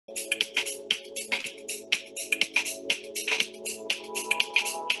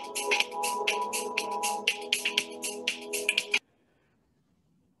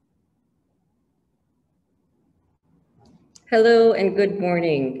Hello and good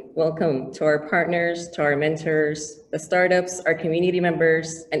morning. Welcome to our partners, to our mentors, the startups, our community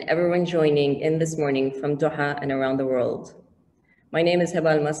members, and everyone joining in this morning from Doha and around the world. My name is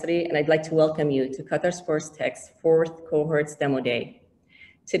Heba Al-Masri, and I'd like to welcome you to Qatar SportsTech's 4th Cohort's Demo Day.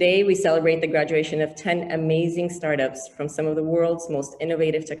 Today, we celebrate the graduation of 10 amazing startups from some of the world's most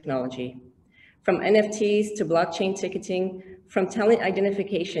innovative technology. From NFTs to blockchain ticketing, from talent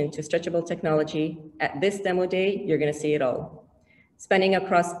identification to stretchable technology, at this demo day, you're going to see it all. Spanning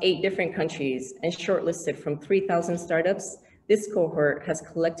across 8 different countries and shortlisted from 3,000 startups, this cohort has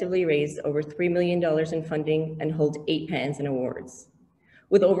collectively raised over $3 million in funding and holds 8 patents and awards.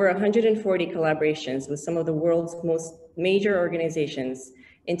 With over 140 collaborations with some of the world's most major organizations,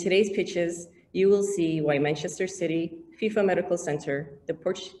 in today's pitches, you will see why Manchester City, FIFA Medical Center, the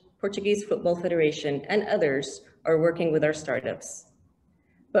Portuguese Football Federation, and others are working with our startups.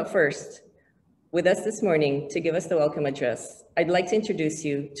 But first, with us this morning to give us the welcome address, I'd like to introduce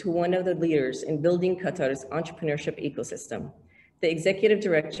you to one of the leaders in building Qatar's entrepreneurship ecosystem, the Executive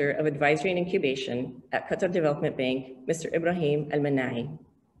Director of Advisory and Incubation at Qatar Development Bank, Mr. Ibrahim Al-Manai.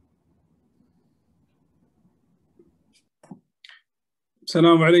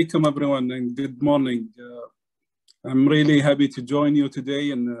 Assalamu alaikum everyone and good morning. I'm really happy to join you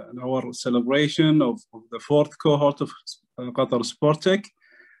today in our celebration of the 4th cohort of Qatar SportsTech.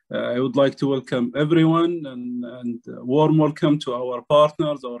 I would like to welcome everyone and warm welcome to our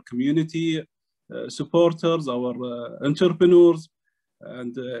partners, our community supporters, our entrepreneurs,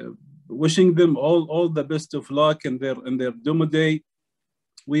 and wishing them all the best of luck in their demo day.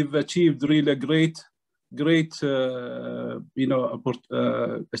 We've achieved really great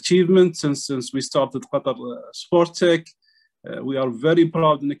achievement since we started Qatar SportsTech. We are very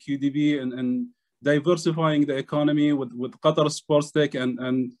proud in the QDB and diversifying the economy with Qatar SportsTech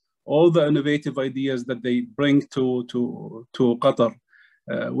and all the innovative ideas that they bring to Qatar.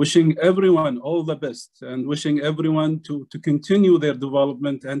 Wishing everyone all the best and wishing everyone to continue their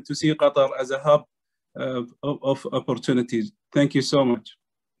development and to see Qatar as a hub of opportunities. Thank you so much.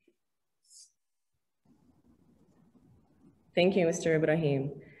 Thank you, Mr.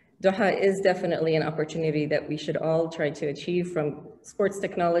 Ibrahim. Doha is definitely an opportunity that we should all try to achieve, from sports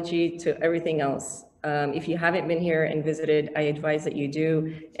technology to everything else. If you haven't been here and visited, I advise that you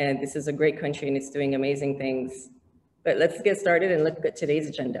do. And this is a great country and it's doing amazing things. But let's get started and look at today's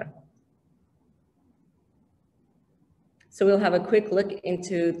agenda. So we'll have a quick look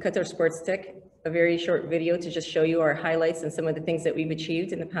into Qatar SportsTech, a very short video to just show you our highlights and some of the things that we've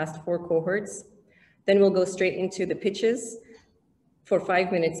achieved in the past 4 cohorts. Then we'll go straight into the pitches for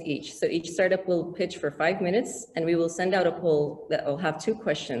 5 minutes each. So each startup will pitch for 5 minutes, and we will send out a poll that will have 2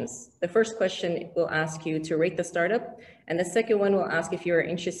 questions. The first question will ask you to rate the startup, and the second one will ask if you are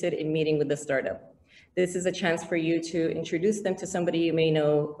interested in meeting with the startup. This is a chance for you to introduce them to somebody you may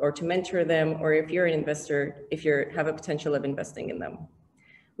know, or to mentor them, or if you're an investor, if you have a potential of investing in them.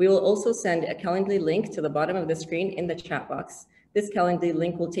 We will also send a Calendly link to the bottom of the screen in the chat box. This Calendly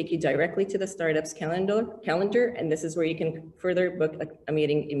link will take you directly to the startup's calendar, and this is where you can further book a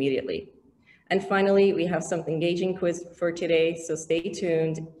meeting immediately. And finally, we have some engaging quiz for today, so stay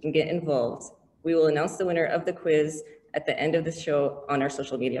tuned and get involved. We will announce the winner of the quiz at the end of the show on our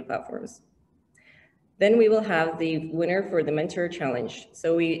social media platforms. Then we will have the winner for the Mentor Challenge.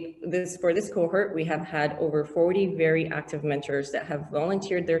 So for this cohort, we have had over 40 very active mentors that have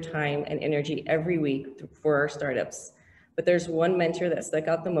volunteered their time and energy every week for our startups. But there's one mentor that stuck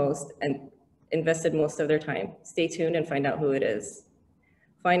out the most and invested most of their time. Stay tuned and find out who it is.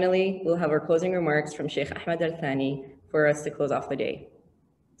 Finally, we'll have our closing remarks from Sheikh Ahmed Al-Thani for us to close off the day.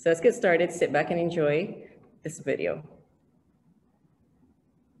 So let's get started. Sit back and enjoy this video.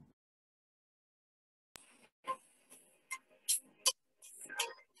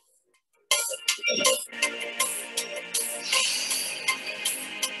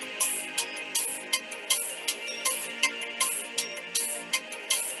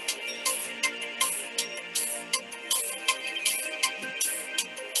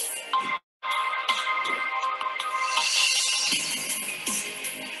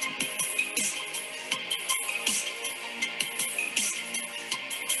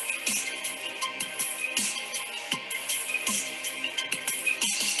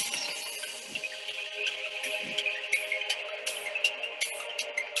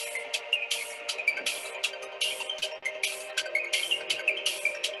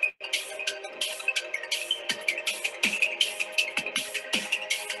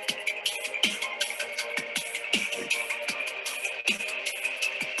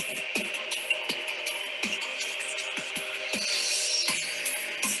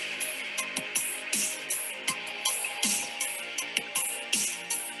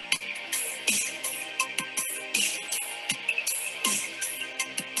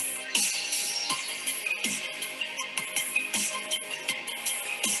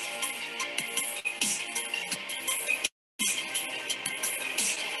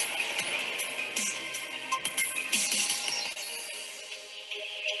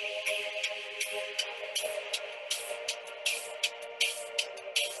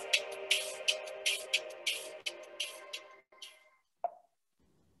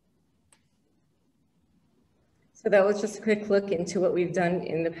 So that was just a quick look into what we've done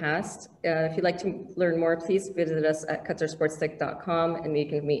in the past. If you'd like to learn more, please visit us at QatarSportsTech.com, and you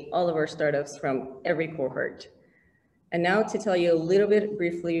can meet all of our startups from every cohort. And now to tell you a little bit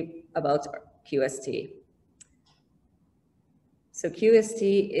briefly about QST. So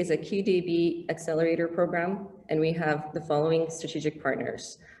QST is a QDB accelerator program, and we have the following strategic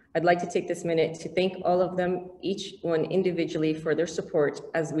partners. I'd like to take this minute to thank all of them, each one individually, for their support,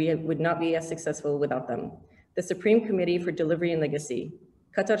 as we would not be as successful without them. The Supreme Committee for Delivery and Legacy,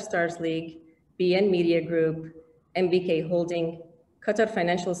 Qatar Stars League, BN Media Group, MBK Holding, Qatar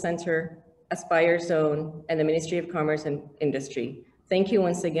Financial Center, Aspire Zone, and the Ministry of Commerce and Industry. Thank you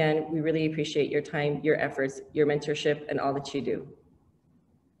once again. We really appreciate your time, your efforts, your mentorship, and all that you do.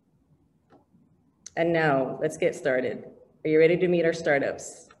 And now, let's get started. Are you ready to meet our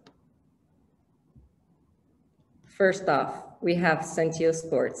startups? First off, we have Sentio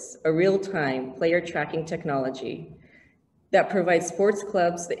Sports, a real-time player tracking technology that provides sports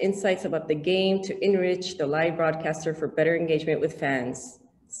clubs the insights about the game to enrich the live broadcaster for better engagement with fans.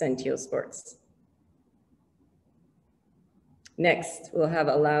 Sentio Sports. Next, we'll have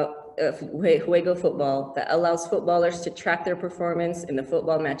Juego Football that allows footballers to track their performance in the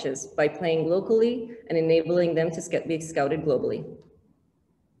football matches by playing locally and enabling them to be scouted globally.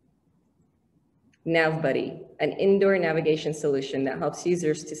 NavBuddy, an indoor navigation solution that helps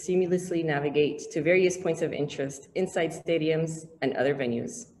users to seamlessly navigate to various points of interest inside stadiums and other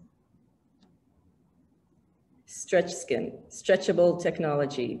venues. StretchSkin, stretchable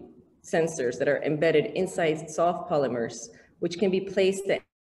technology, sensors that are embedded inside soft polymers, which can be placed at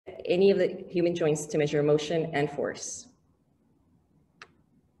any of the human joints to measure motion and force.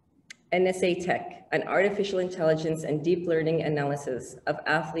 NSA Tech, an artificial intelligence and deep learning analysis of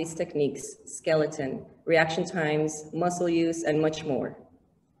athletes' techniques, skeleton, reaction times, muscle use, and much more.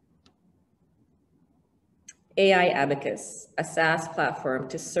 AI Abacus, a SaaS platform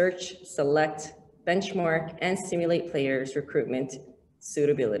to search, select, benchmark, and simulate players' recruitment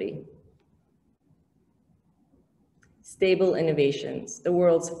suitability. Stable Innovations, the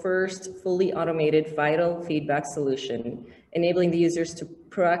world's first fully automated vital feedback solution, enabling the users to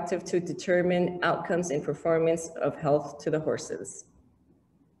proactive to determine outcomes and performance of health to the horses.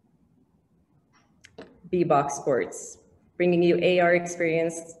 Bbox Sports, bringing you AR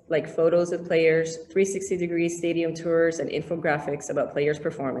experience like photos of players, 360-degree stadium tours, and infographics about players'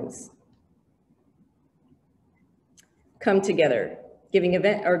 performance. Come Together, giving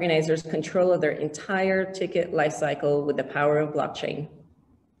event organizers control of their entire ticket lifecycle with the power of blockchain.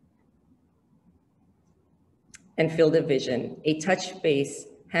 And Field of Vision, a touch-based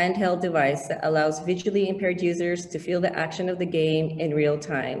handheld device that allows visually impaired users to feel the action of the game in real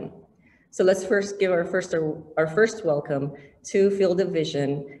time. So let's first give our first welcome to Field of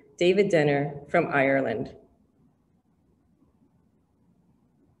Vision, David Denner from Ireland.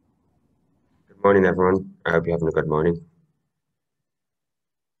 Good morning, everyone. I hope you're having a good morning.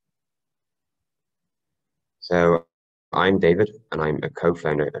 So I'm David, and I'm a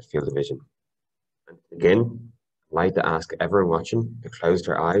co-founder at Field of Vision. And to begin, I'd like to ask everyone watching to close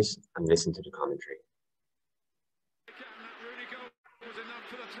their eyes and listen to the commentary.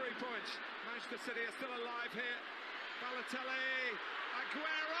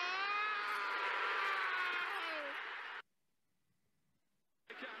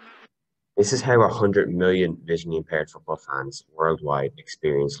 This is how 100 million visually impaired football fans worldwide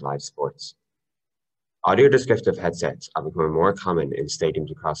experience live sports. Audio descriptive headsets are becoming more common in stadiums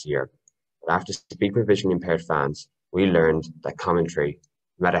across Europe, but after speaking with visually impaired fans, we learned that commentary,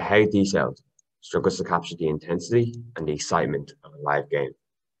 no matter how detailed, struggles to capture the intensity and the excitement of a live game.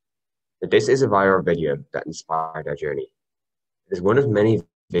 But this is a viral video that inspired our journey. It is one of many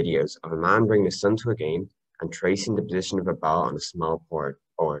videos of a man bringing his son to a game and tracing the position of a ball on a small board.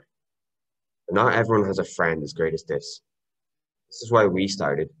 But not everyone has a friend as great as this. This is why we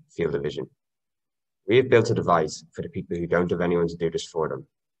started Field of Vision. We have built a device for the people who don't have anyone to do this for them.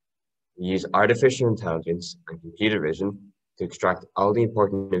 We use artificial intelligence and computer vision to extract all the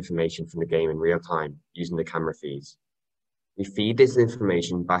important information from the game in real time using the camera feeds. We feed this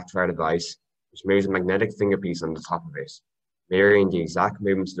information back to our device, which mirrors a magnetic fingerpiece on the top of it, mirroring the exact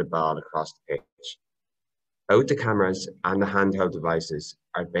movements of the ball across the pitch. Both the cameras and the handheld devices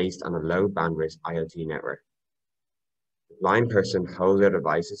are based on a low bandwidth IoT network. The blind person holds their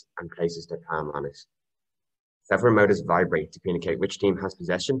devices and places their palm on it. Several motors vibrate to communicate which team has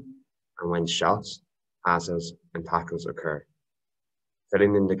possession and when shots, passes, and tackles occur,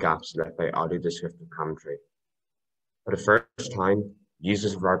 filling in the gaps left by audio descriptive commentary. For the first time,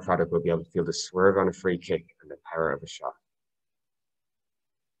 users of our product will be able to feel the swerve on a free kick and the power of a shot.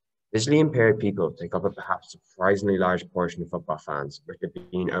 Visually impaired people take up a perhaps surprisingly large portion of football fans, with there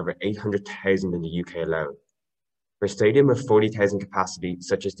being over 800,000 in the UK alone. For a stadium of 40,000 capacity,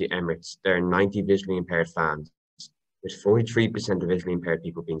 such as the Emirates, there are 90 visually impaired fans, with 43% of visually impaired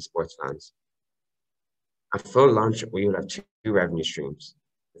people being sports fans. At full launch, we will have two revenue streams,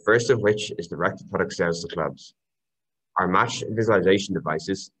 the first of which is direct product sales to clubs. Our match visualization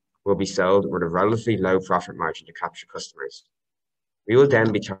devices will be sold with a relatively low profit margin to capture customers. We will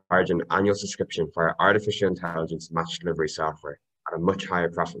then be charged an annual subscription for our artificial intelligence match delivery software at a much higher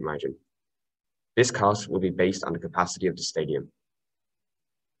profit margin. This cost will be based on the capacity of the stadium.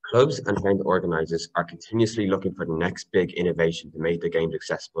 Clubs and event organizers are continuously looking for the next big innovation to make the games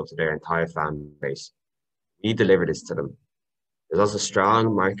accessible to their entire fan base. We deliver this to them. There's also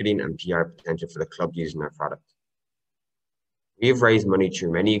strong marketing and PR potential for the club using our product. We have raised money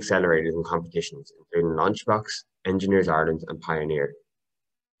through many accelerators and competitions, including Launchbox, Engineers Ireland, and Pioneer.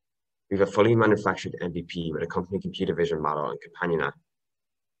 We have a fully manufactured MVP with a company computer vision model and companion app.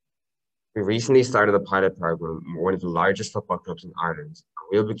 We recently started a pilot program with one of the largest football clubs in Ireland, and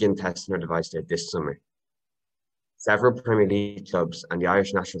we'll begin testing our device there this summer. Several Premier League clubs and the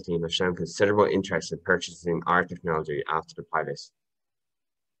Irish national team have shown considerable interest in purchasing our technology after the pilot.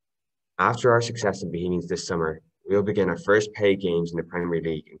 After our success in Bohemians this summer, we'll begin our first paid games in the Premier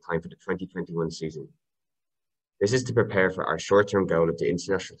League in time for the 2021 season. This is to prepare for our short-term goal of the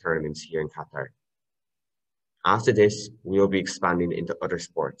international tournaments here in Qatar. After this, we will be expanding into other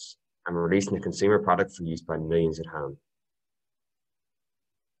sports and releasing a consumer product for use by millions at home.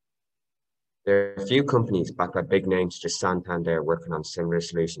 There are a few companies backed by big names such as Santander working on similar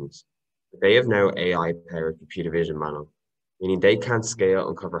solutions, but they have no AI-powered computer vision model, meaning they can't scale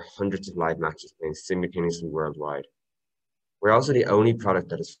and cover hundreds of live matches playing simultaneously worldwide. We're also the only product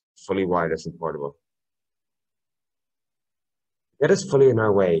that is fully wireless and portable. To get us fully on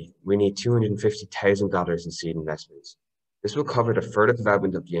our way, we need $250,000 in seed investments. This will cover the further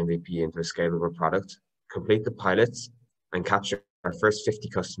development of the MVP into a scalable product, complete the pilots, and capture our first 50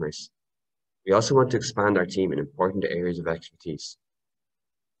 customers. We also want to expand our team in important areas of expertise.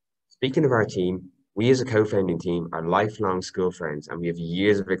 Speaking of our team, we as a co-founding team are lifelong school friends, and we have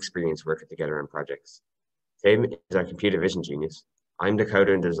years of experience working together on projects. Tim is our computer vision genius, I'm the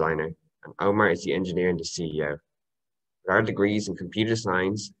coder and designer, and Omar is the engineer and the CEO. With our degrees in computer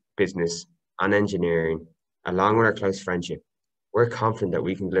science, business, and engineering, along with our close friendship, we're confident that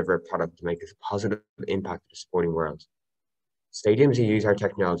we can deliver a product to make a positive impact to the sporting world. Stadiums who use our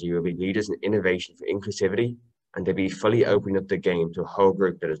technology will be leaders in innovation for inclusivity, and they'll be fully opening up the game to a whole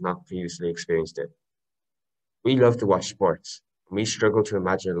group that has not previously experienced it. We love to watch sports, and we struggle to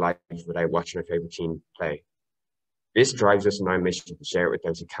imagine a life without watching our favorite team play. This drives us in our mission to share it with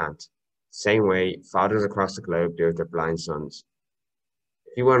those who can't, the same way fathers across the globe do with their blind sons.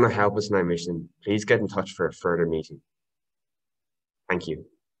 If you want to help us in our mission, please get in touch for a further meeting. Thank you.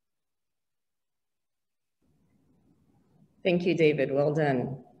 Thank you, David. Well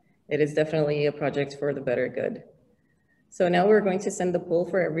done. It is definitely a project for the better good. So now we're going to send the poll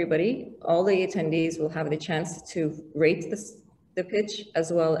for everybody. All the attendees will have the chance to rate the pitch,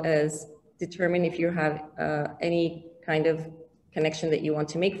 as well as determine if you have any kind of connection that you want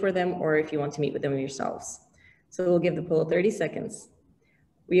to make for them, or if you want to meet with them yourselves. So we'll give the poll 30 seconds.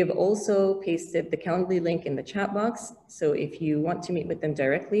 We have also pasted the Calendly link in the chat box. So if you want to meet with them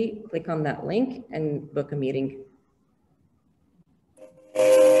directly, click on that link and book a meeting.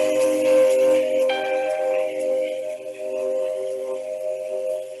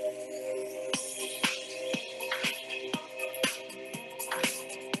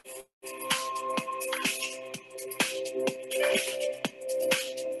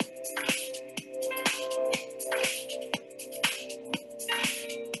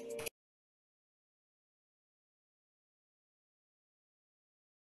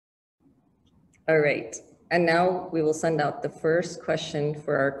 All right, and now we will send out the first question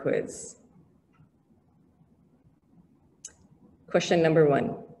for our quiz. Question number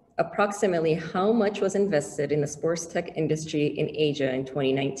 1. Approximately how much was invested in the sports tech industry in Asia in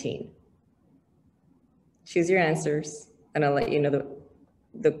 2019? Choose your answers, and I'll let you know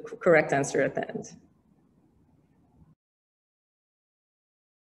the correct answer at the end.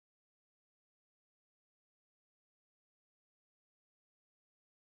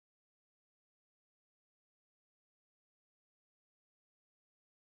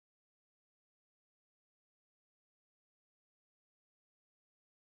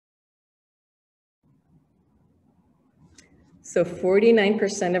 So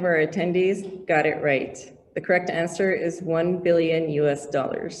 49% of our attendees got it right. The correct answer is $1 billion US.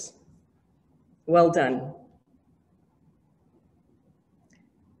 Well done.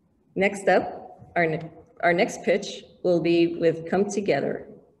 Next up, our next pitch will be with Come Together.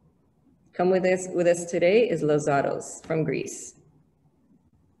 Come with us today is Lazaros from Greece.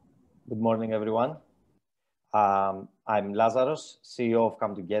 Good morning, everyone. I'm Lazaros, CEO of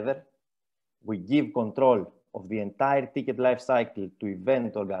Come Together. We give control of the entire ticket lifecycle to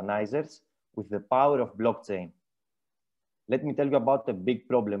event organizers with the power of blockchain. Let me tell you about a big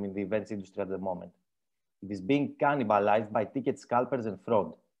problem in the events industry at the moment. It is being cannibalized by ticket scalpers and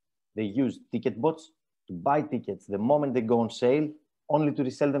fraud. They use ticket bots to buy tickets the moment they go on sale, only to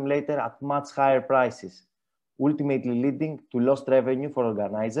resell them later at much higher prices, ultimately leading to lost revenue for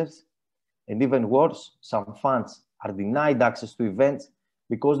organizers. And even worse, some fans are denied access to events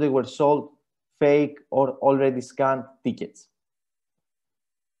because they were sold fake or already scanned tickets.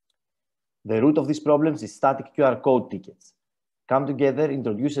 The root of these problems is static QR code tickets. Come Together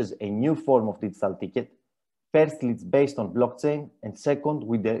introduces a new form of digital ticket. Firstly, it's based on blockchain, and second,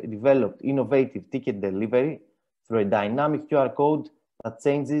 we developed innovative ticket delivery through a dynamic QR code that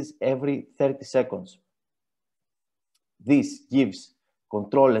changes every 30 seconds. This gives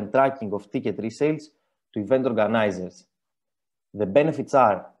control and tracking of ticket resales to event organizers. The benefits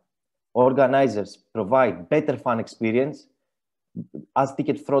are organizers provide better fan experience as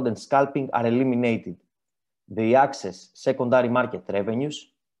ticket fraud and scalping are eliminated. They access secondary market revenues.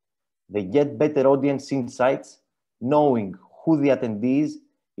 They get better audience insights, knowing who the attendee is,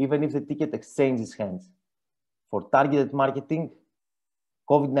 even if the ticket exchanges hands. For targeted marketing,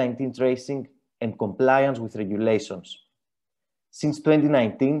 COVID-19 tracing, and compliance with regulations. Since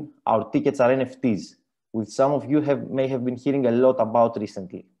 2019, our tickets are NFTs, which some of you may have been hearing a lot about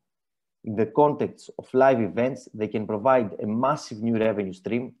recently. In the context of live events, they can provide a massive new revenue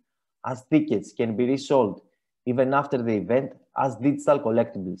stream, as tickets can be resold even after the event as digital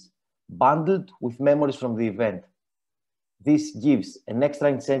collectibles, bundled with memories from the event. This gives an extra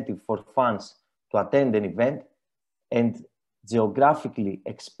incentive for fans to attend an event and geographically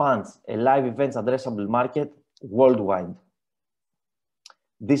expands a live events addressable market worldwide.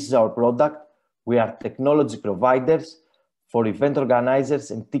 This is our product. We are technology providers for event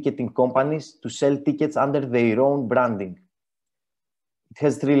organizers and ticketing companies to sell tickets under their own branding. It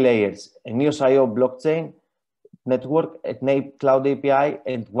has 3 layers: a NEOS.io blockchain network, a cloud API,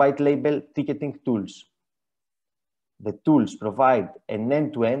 and white label ticketing tools. The tools provide an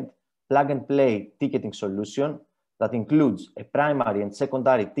end-to-end plug-and-play ticketing solution that includes a primary and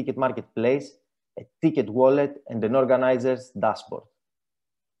secondary ticket marketplace, a ticket wallet, and an organizer's dashboard.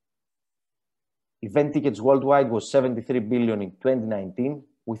 Event tickets worldwide was 73 billion in 2019,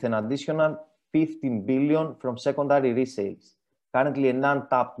 with an additional 15 billion from secondary resales, currently an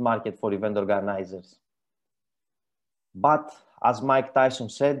untapped market for event organizers. But as Mike Tyson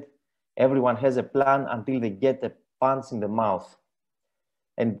said, everyone has a plan until they get a punch in the mouth.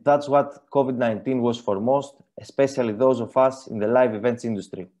 And that's what COVID-19 was for most, especially those of us in the live events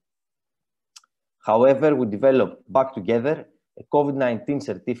industry. However, we developed Back Together, a COVID-19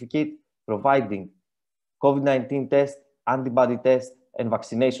 certificate providing COVID-19 test, antibody test, and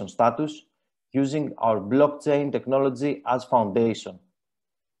vaccination status using our blockchain technology as foundation.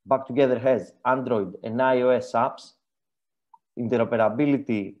 Back Together has Android and iOS apps,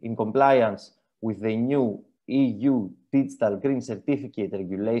 interoperability in compliance with the new EU Digital Green Certificate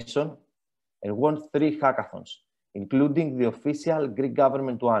regulation, and won 3 hackathons, including the official Greek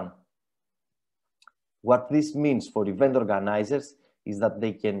government one. What this means for event organizers is that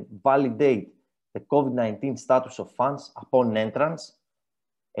they can validate the COVID-19 status of fans upon entrance,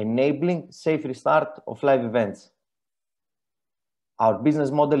 enabling safe restart of live events. Our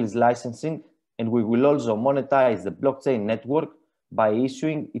business model is licensing, and we will also monetize the blockchain network by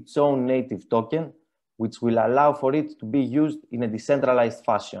issuing its own native token, which will allow for it to be used in a decentralized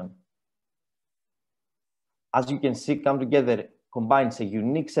fashion. As you can see, Come Together combines a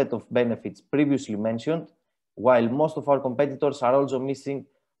unique set of benefits previously mentioned, while most of our competitors are also missing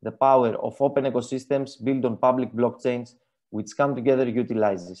the power of open ecosystems built on public blockchains, which Come Together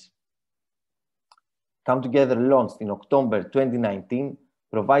utilizes. Come Together launched in October 2019,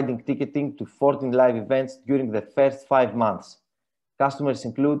 providing ticketing to 14 live events during the first 5 months. Customers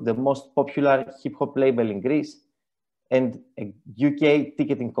include the most popular hip-hop label in Greece and a UK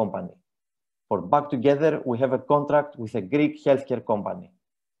ticketing company. For Back Together, we have a contract with a Greek healthcare company.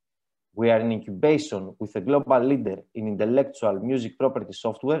 We are in incubation with a global leader in intellectual music property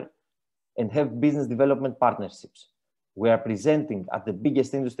software and have business development partnerships. We are presenting at the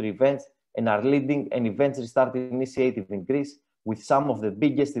biggest industry events and are leading an events restart initiative in Greece with some of the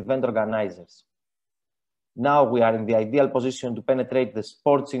biggest event organizers. Now we are in the ideal position to penetrate the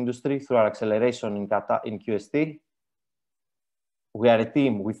sports industry through our acceleration in Qatar, in QST. We are a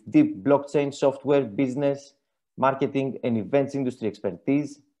team with deep blockchain software, business, marketing, and events industry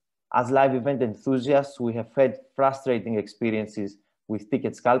expertise. As live event enthusiasts, we have had frustrating experiences with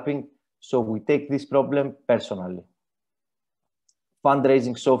ticket scalping, so we take this problem personally.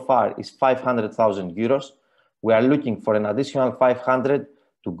 Fundraising so far is 500,000 euros. We are looking for an additional 500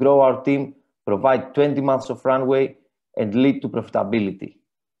 to grow our team, provide 20 months of runway, and lead to profitability.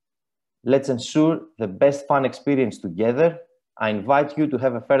 Let's ensure the best fun experience together. I invite you to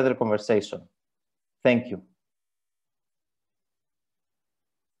have a further conversation. Thank you.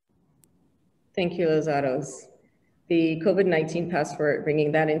 Thank you, Lazaros. The COVID-19 passport,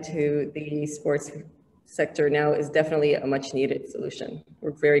 bringing that into the sports sector now is definitely a much needed solution.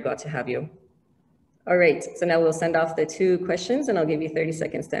 We're very glad to have you. All right, so now we'll send off the 2 questions and I'll give you 30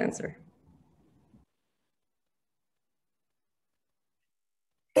 seconds to answer.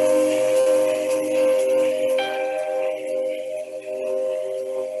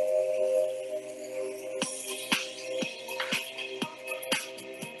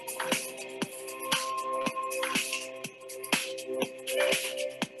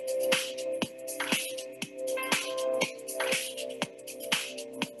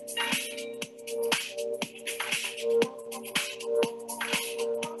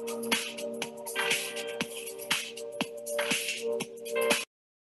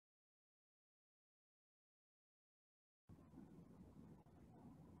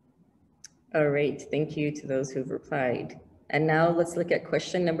 All right, thank you to those who've replied. And now let's look at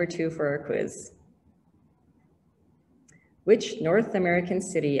question number 2 for our quiz. Which North American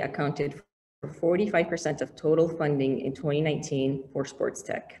city accounted for 45% of total funding in 2019 for sports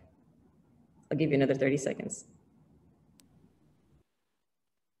tech? I'll give you another 30 seconds.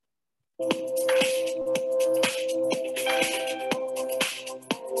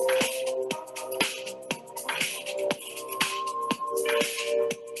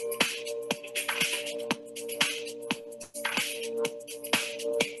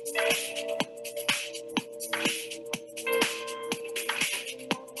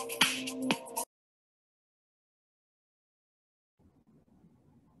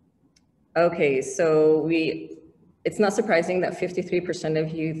 Okay, so it's not surprising that 53%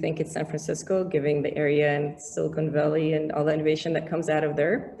 of you think it's San Francisco, given the area and Silicon Valley and all the innovation that comes out of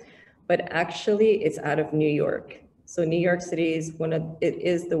there. But actually, it's out of New York. So New York City is it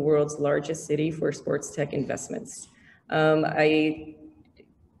is the world's largest city for sports tech investments. I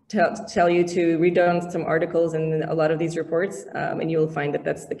tell you to read on some articles and a lot of these reports, and you'll find that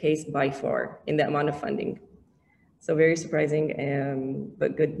that's the case by far in the amount of funding. So very surprising,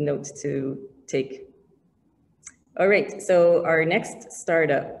 but good note to take. All right, so our next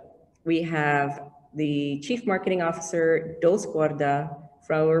startup, we have the Chief Marketing Officer, Dulce Guarda,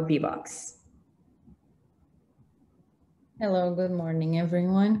 from our B-Box. Hello, good morning,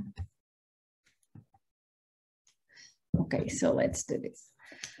 everyone. Okay, so let's do this.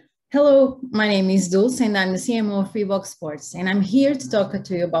 Hello, my name is Dulce and I'm the CMO of B-Box Sports, and I'm here to talk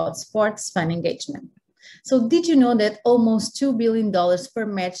to you about sports fan engagement. So did you know that almost $2 billion per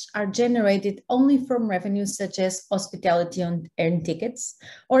match are generated only from revenues such as hospitality and earned tickets?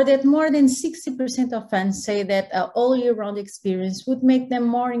 Or that more than 60% of fans say that an all-year-round experience would make them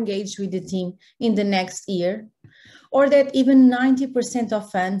more engaged with the team in the next year? Or that even 90% of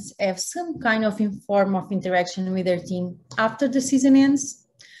fans have some kind of form of interaction with their team after the season ends?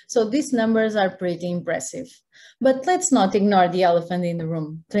 So these numbers are pretty impressive. But let's not ignore the elephant in the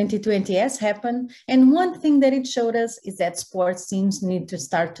room. 2020 has happened, and one thing that it showed us is that sports teams need to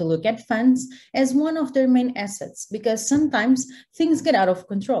start to look at fans as one of their main assets, because sometimes things get out of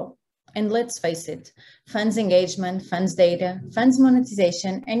control. And let's face it, fans' engagement, fans' data, fans'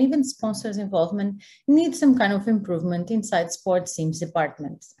 monetization, and even sponsors' involvement need some kind of improvement inside sports teams'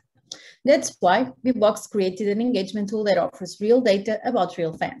 departments. That's why B-Box created an engagement tool that offers real data about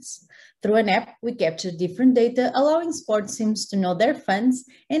real fans. Through an app, we capture different data, allowing sports teams to know their fans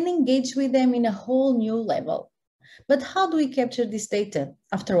and engage with them in a whole new level. But how do we capture this data?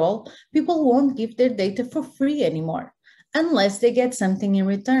 After all, people won't give their data for free anymore, unless they get something in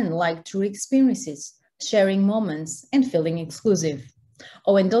return, like true experiences, sharing moments, and feeling exclusive.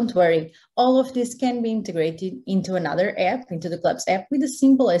 Oh, and don't worry, all of this can be integrated into another app, into the club's app, with a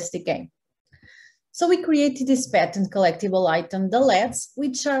simple SDK. So we created this patent collectible item, the LEDs,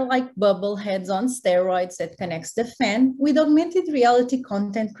 which are like bubble heads on steroids that connects the fan with augmented reality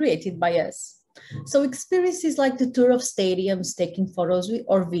content created by us. So experiences like the tour of stadiums, taking photos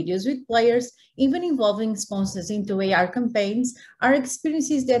or videos with players, even involving sponsors into AR campaigns, are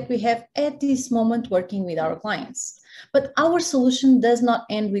experiences that we have at this moment working with our clients. But our solution does not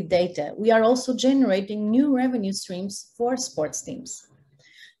end with data. We are also generating new revenue streams for sports teams.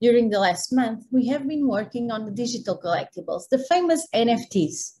 During the last month, we have been working on the digital collectibles, the famous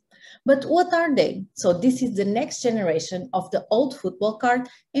NFTs. But what are they? So this is the next generation of the old football card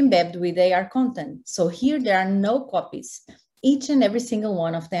embedded with AR content. So here there are no copies. Each and every single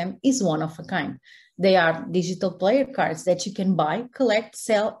one of them is one of a kind. They are digital player cards that you can buy, collect,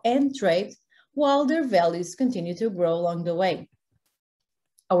 sell, and trade, while their values continue to grow along the way.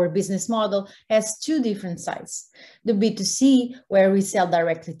 Our business model has two different sides. The B2C, where we sell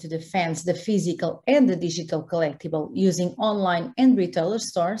directly to the fans, the physical and the digital collectible using online and retailer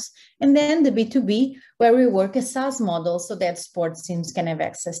stores. And then the B2B, where we work a SaaS model so that sports teams can have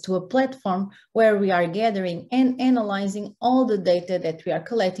access to a platform where we are gathering and analyzing all the data that we are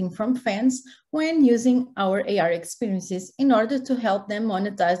collecting from fans when using our AR experiences in order to help them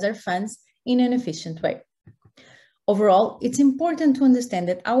monetize their funds in an efficient way. Overall, it's important to understand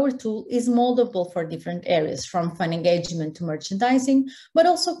that our tool is moldable for different areas, from fan engagement to merchandising, but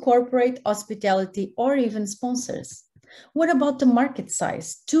also corporate, hospitality, or even sponsors. What about the market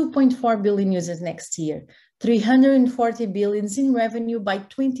size? 2.4 billion users next year, 340 billion in revenue by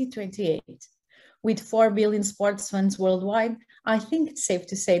 2028. With 4 billion sports fans worldwide, I think it's safe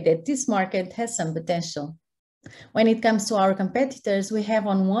to say that this market has some potential. When it comes to our competitors, we have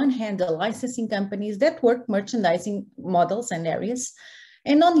on one hand the licensing companies that work merchandising models and areas.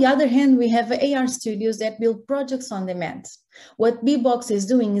 And on the other hand, we have AR studios that build projects on demand. What Bbox is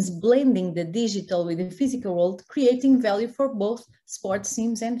doing is blending the digital with the physical world, creating value for both sports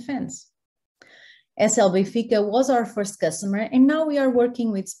teams and fans. SL Benfica was our first customer, and now we are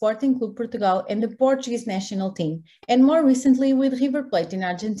working with Sporting Clube Portugal and the Portuguese national team, and more recently with River Plate in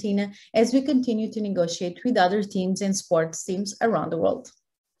Argentina, as we continue to negotiate with other teams and sports teams around the world.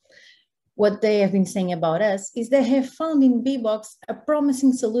 What they have been saying about us is they have found in Bbox a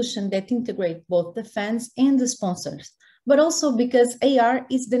promising solution that integrates both the fans and the sponsors, but also because AR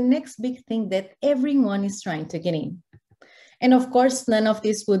is the next big thing that everyone is trying to get in. And of course, none of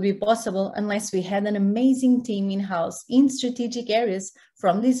this would be possible unless we had an amazing team in-house in strategic areas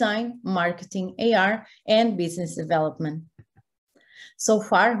from design, marketing, AR, and business development. So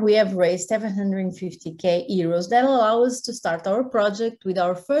far, we have raised 750,000 euros that allow us to start our project with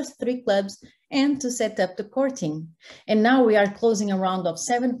our first 3 clubs and to set up the core team. And now we are closing a round of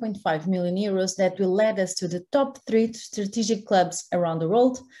 7.5 million euros that will lead us to the top 3 strategic clubs around the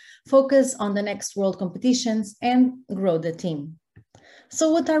world, focus on the next world competitions, and grow the team.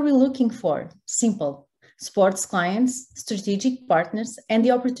 So what are we looking for? Simple: sports clients, strategic partners, and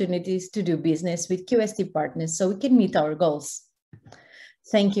the opportunities to do business with QST partners so we can meet our goals.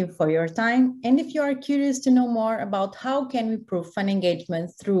 Thank you for your time. And if you are curious to know more about how can we improve fan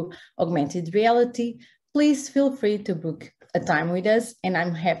engagement through augmented reality, please feel free to book a time with us, and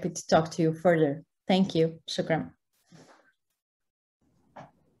I'm happy to talk to you further. Thank you. Shukran.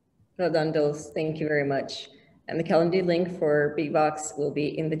 Well done, Dulce. Thank you very much. And the calendar link for Bbox will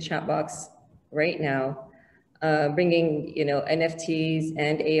be in the chat box right now. Bringing, NFTs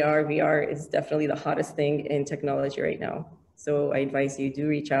and AR, VR is definitely the hottest thing in technology right now. So I advise you do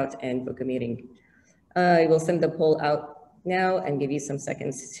reach out and book a meeting. I will send the poll out now and give you some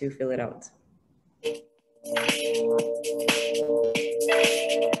seconds to fill it out.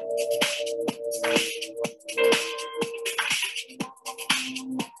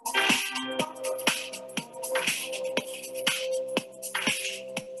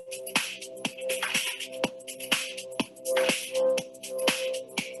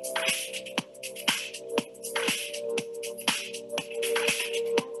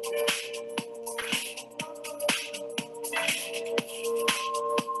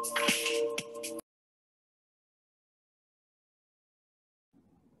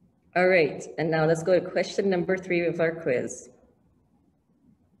 All right, and now let's go to question number 3 of our quiz.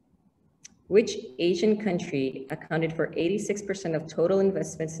 Which Asian country accounted for 86% of total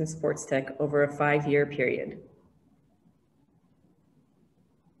investments in sports tech over a 5-year period?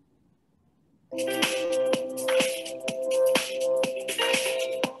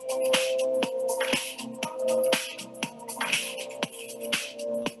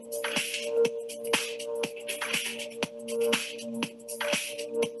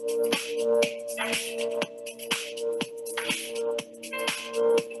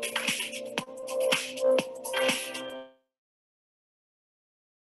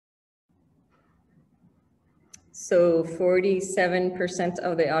 So 47%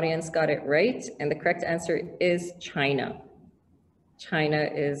 of the audience got it right, and the correct answer is China. China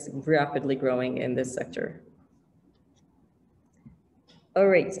is rapidly growing in this sector. All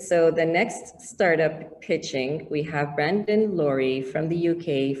right, so the next startup pitching, we have Brandon Laurie from the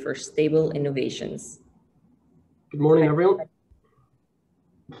UK for Stable Innovations. Good morning, everyone.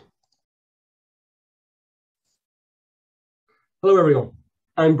 Hello, everyone.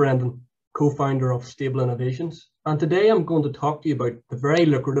 I'm Brendan, co-founder of Stable Innovations, and today I'm going to talk to you about the very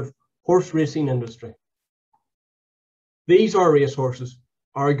lucrative horse racing industry. These are racehorses,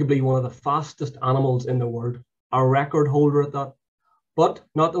 arguably one of the fastest animals in the world, a record holder at that, but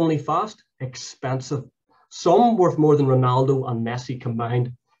not only fast, expensive. Some worth more than Ronaldo and Messi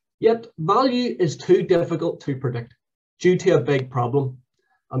combined, yet value is too difficult to predict due to a big problem,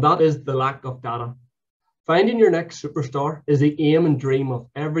 and that is the lack of data. Finding your next superstar is the aim and dream of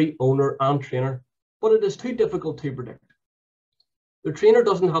every owner and trainer, but it is too difficult to predict. The trainer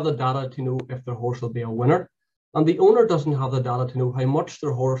doesn't have the data to know if their horse will be a winner, and the owner doesn't have the data to know how much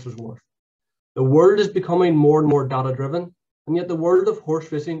their horse is worth. The world is becoming more and more data-driven, and yet the world of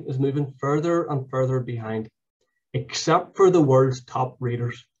horse racing is moving further and further behind, except for the world's top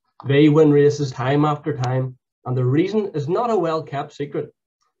breeders. They win races time after time, and the reason is not a well-kept secret.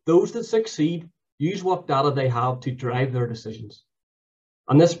 Those that succeed use what data they have to drive their decisions.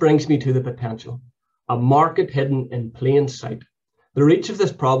 And this brings me to the potential, a market hidden in plain sight. The reach of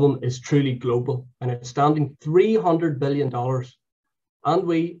this problem is truly global, and it's standing $300 billion. And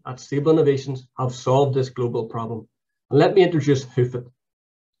we at Stable Innovations have solved this global problem. And let me introduce Hoofit.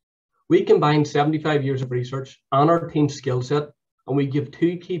 We combine 75 years of research and our team's skill set, and we give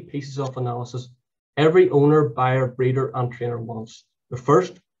two key pieces of analysis every owner, buyer, breeder, and trainer wants. The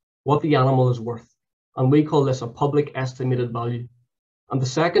first, what the animal is worth, and we call this a public estimated value. And the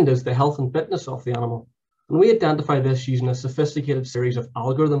second is the health and fitness of the animal, and we identify this using a sophisticated series of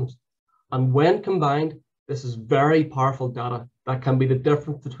algorithms. And when combined, this is very powerful data that can be the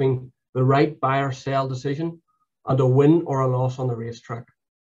difference between the right buy or sell decision and a win or a loss on the racetrack.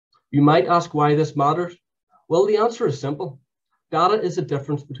 You might ask why this matters. Well, the answer is simple. Data is the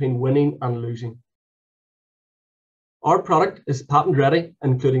difference between winning and losing. Our product is patent ready,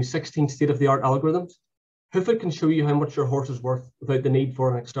 including 16 state-of-the-art algorithms. Hoofit can show you how much your horse is worth without the need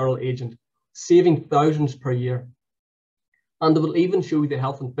for an external agent, saving thousands per year. And it will even show you the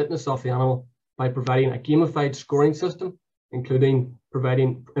health and fitness of the animal by providing a gamified scoring system, including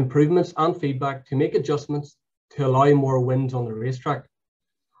providing improvements and feedback to make adjustments to allow more wins on the racetrack.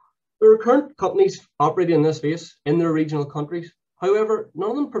 There are current companies operating in this space in their regional countries. However, none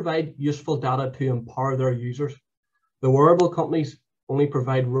of them provide useful data to empower their users. The wearable companies only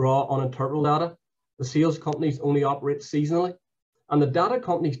provide raw, uninterpretable data. The sales companies only operate seasonally. And the data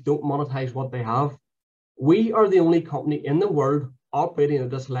companies don't monetize what they have. We are the only company in the world operating at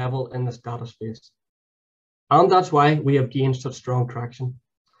this level in this data space. And that's why we have gained such strong traction.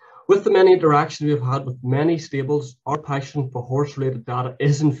 With the many interactions we've had with many stables, our passion for horse-related data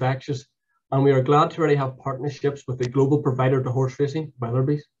is infectious, and we are glad to already have partnerships with the global provider to horse racing,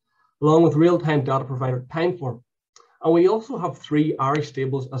 Weatherby's, along with real-time data provider Timeform. And we also have 3 Irish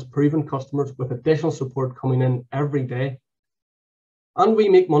stables as proven customers with additional support coming in every day. And we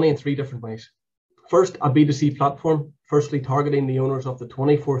make money in 3 different ways. First, a B2C platform, firstly targeting the owners of the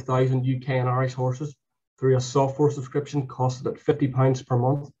 24,000 UK and Irish horses through a software subscription costed at £50 per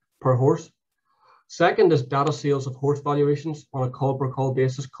month per horse. Second is data sales of horse valuations on a call-per-call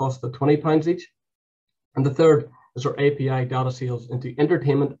basis costed at £20 each. And the third is our API data sales into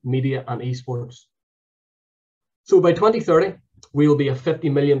entertainment, media, and esports. So by 2030, we will be a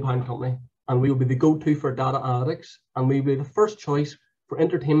 £50 million company, and we will be the go-to for data analytics, and we will be the first choice for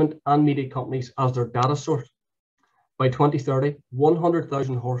entertainment and media companies as their data source. By 2030,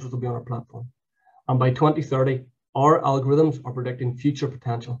 100,000 horses will be on our platform. And by 2030, our algorithms are predicting future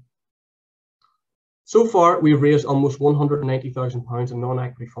potential. So far, we've raised almost £190,000 in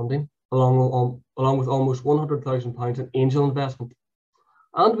non-equity funding, along with almost £100,000 in angel investment.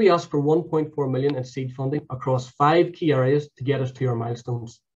 And we asked for 1.4 million in seed funding across 5 key areas to get us to our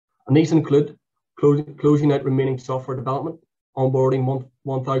milestones. And these include closing out remaining software development, onboarding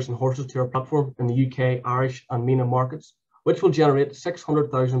 1,000 horses to our platform in the UK, Irish, and MENA markets, which will generate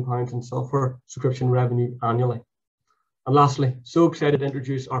 £600,000 in software subscription revenue annually. And lastly, so excited to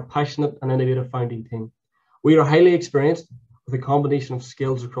introduce our passionate and innovative founding team. We are highly experienced with a combination of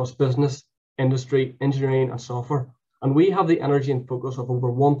skills across business, industry, engineering, and software. And we have the energy and focus of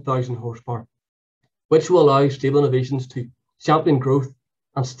over 1,000 horsepower, which will allow Stable Innovations to champion growth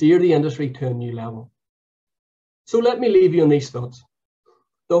and steer the industry to a new level. So let me leave you on these thoughts.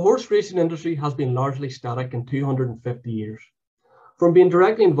 The horse racing industry has been largely static in 250 years. From being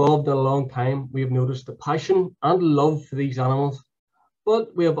directly involved in a long time, we have noticed the passion and love for these animals,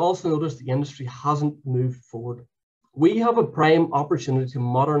 but we have also noticed the industry hasn't moved forward. We have a prime opportunity to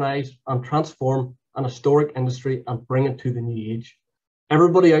modernize and transform an historic industry and bring it to the new age.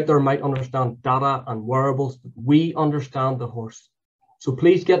 Everybody out there might understand data and wearables, but we understand the horse. So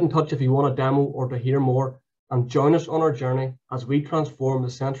please get in touch if you want a demo or to hear more, and join us on our journey as we transform the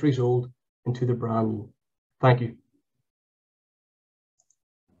centuries old into the brand new. Thank you.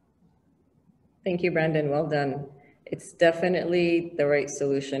 Thank you, Brandon. Well done. It's definitely the right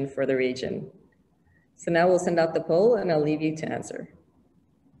solution for the region. So now we'll send out the poll and I'll leave you to answer.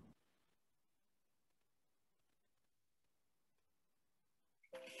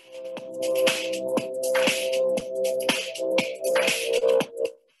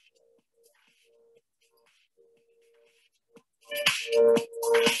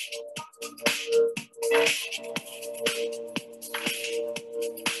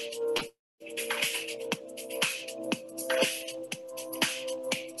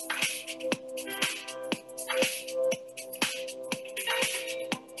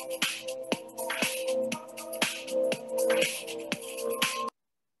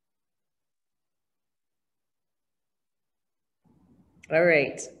 All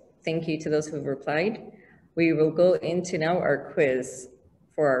right, thank you to those who have replied. We will go into now our quiz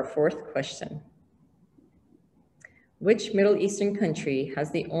for our fourth question. Which Middle Eastern country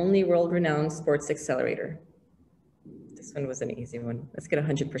has the only world-renowned sports accelerator? This one was an easy one. Let's get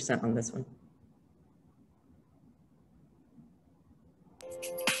 100% on this one.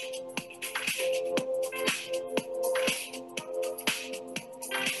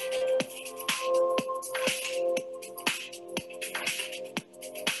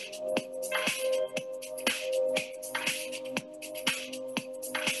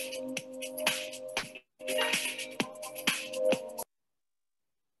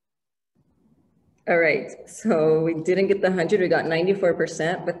 All right, so we didn't get the 100, we got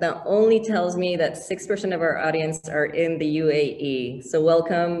 94%, but that only tells me that 6% of our audience are in the UAE. So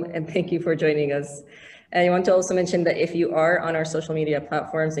welcome and thank you for joining us. And I want to also mention that if you are on our social media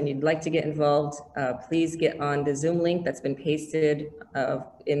platforms and you'd like to get involved, please get on the Zoom link that's been pasted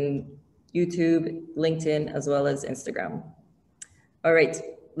in YouTube, LinkedIn, as well as Instagram. All right,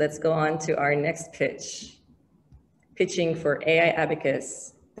 let's go on to our next pitch. Pitching for AI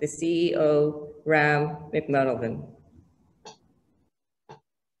Abacus, the CEO, Ram McManulvan.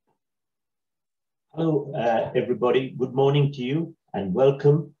 Hello, everybody. Good morning to you and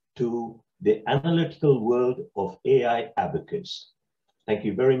welcome to the analytical world of AI Abacus. Thank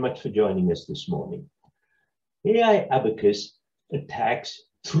you very much for joining us this morning. AI Abacus attacks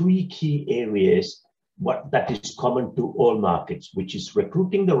three key areas that is common to all markets, which is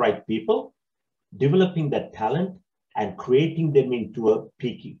recruiting the right people, developing that talent, and creating them into a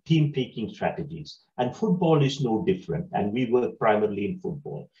team peaking strategies. And football is no different, and we work primarily in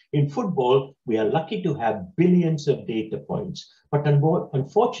football. In football, we are lucky to have billions of data points, but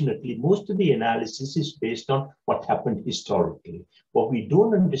unfortunately, most of the analysis is based on what happened historically. What we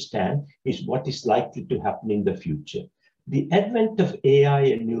don't understand is what is likely to happen in the future. The advent of AI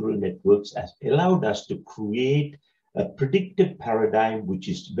and neural networks has allowed us to create a predictive paradigm which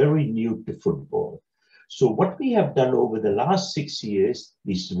is very new to football. So what we have done over the last 6 years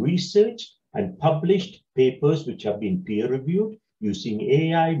is research and published papers which have been peer-reviewed using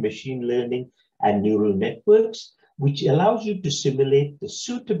AI, machine learning, and neural networks, which allows you to simulate the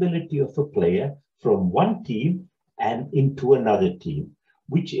suitability of a player from one team and into another team,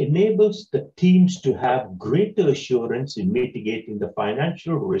 which enables the teams to have greater assurance in mitigating the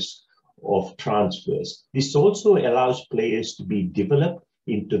financial risk of transfers. This also allows players to be developed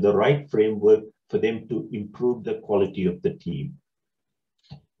into the right framework for them to improve the quality of the team.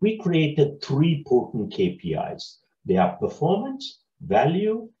 We created three potent KPIs. They are performance,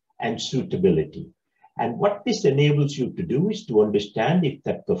 value, and suitability. And what this enables you to do is to understand if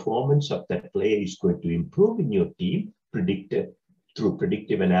the performance of that player is going to improve in your team, through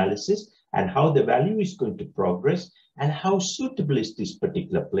predictive analysis, and how the value is going to progress, and how suitable is this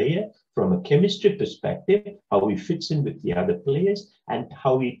particular player from a chemistry perspective, how he fits in with the other players, and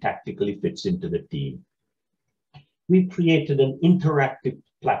how he tactically fits into the team. We created an interactive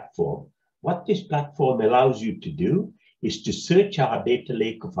platform. What this platform allows you to do is to search our data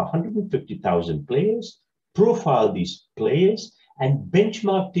lake of 150,000 players, profile these players, and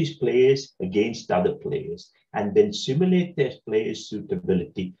benchmark these players against other players, and then simulate their players'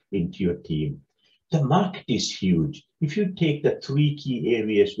 suitability into your team. The market is huge. If you take the three key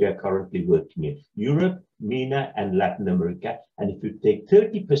areas we are currently working in, Europe, MENA, and Latin America, and if you take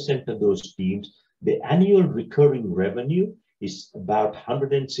 30% of those teams, the annual recurring revenue is about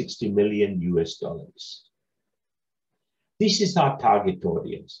 $160 million US. This is our target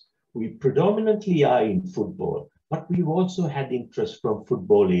audience. We predominantly are in football, But we've also had interest from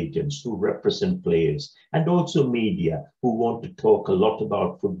football agents who represent players, and also media who want to talk a lot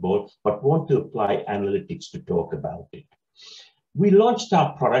about football, but want to apply analytics to talk about it. We launched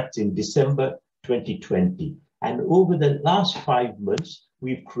our products in December 2020, and over the last 5 months,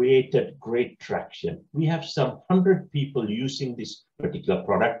 we've created great traction. We have some 100 people using this particular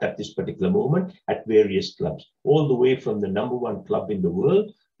product at this particular moment at various clubs, all the way from the #1 club in the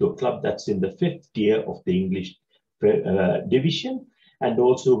world to a club that's in the 5th tier of the English division. And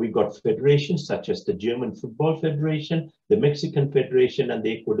also we got federations such as the German Football Federation, the Mexican Federation, and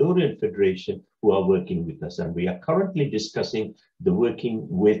the Ecuadorian Federation who are working with us. And we are currently discussing the working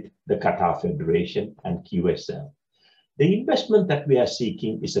with the Qatar Federation and QSL. The investment that we are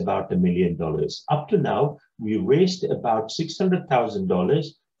seeking is about $1 million. Up to now, we raised about $600,000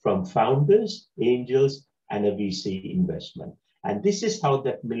 from founders, angels, and a VC investment. And this is how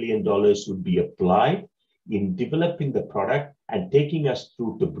that $1 million would be applied in developing the product and taking us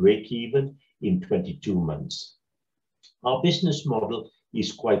through to break even in 22 months. Our business model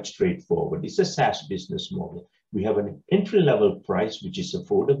is quite straightforward. It's a SaaS business model. We have an entry-level price, which is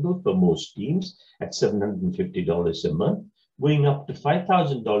affordable for most teams at $750 a month, going up to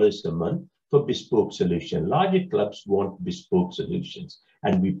 $5,000 a month for bespoke solution. Larger clubs want bespoke solutions,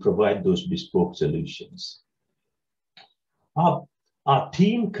 and we provide those bespoke solutions. Our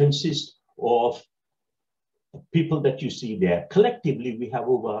team consists of people that you see there. Collectively, we have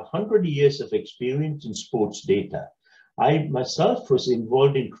over 100 years of experience in sports data. I myself was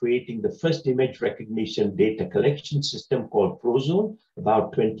involved in creating the first image recognition data collection system called Prozone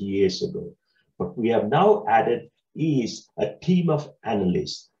about 20 years ago. What we have now added is a team of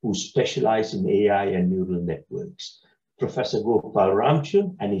analysts who specialize in AI and neural networks. Professor Gopal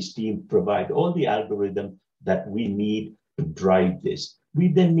Ramchun and his team provide all the algorithm that we need to drive this. We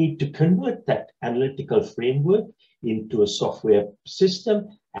then need to convert that analytical framework into a software system,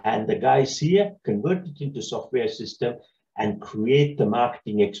 and the guys here convert it into software system and create the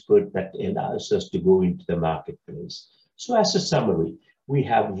marketing expert that allows us to go into the marketplace. So as a summary, we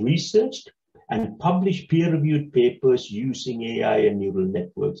have researched and published peer-reviewed papers using AI and neural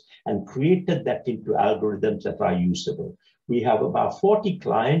networks and created that into algorithms that are usable. We have about 40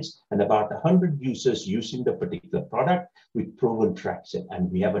 clients and about 100 users using the particular product with proven traction, and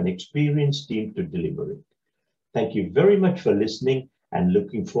we have an experienced team to deliver it. Thank you very much for listening and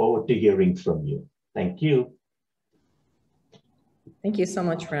looking forward to hearing from you. Thank you. Thank you so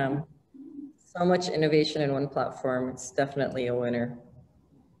much, Ram. So much innovation in one platform. It's definitely a winner.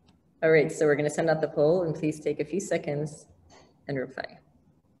 All right, so we're going to send out the poll, and please take a few seconds and reply.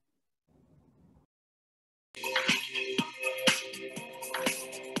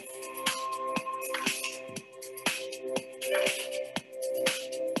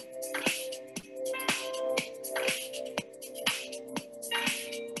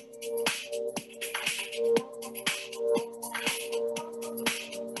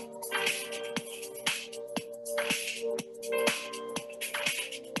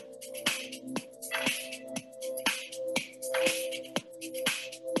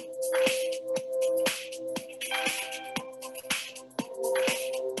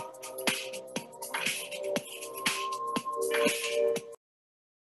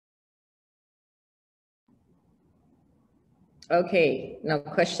 Okay, now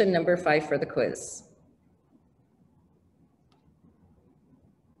question number 5 for the quiz.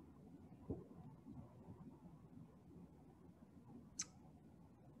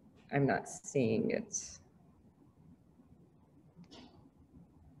 I'm not seeing it.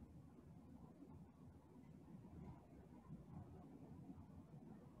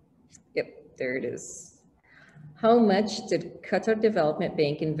 Yep, there it is. How much did Qatar Development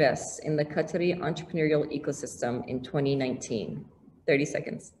Bank invest in the Qatari entrepreneurial ecosystem in 2019? 30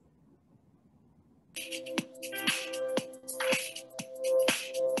 seconds.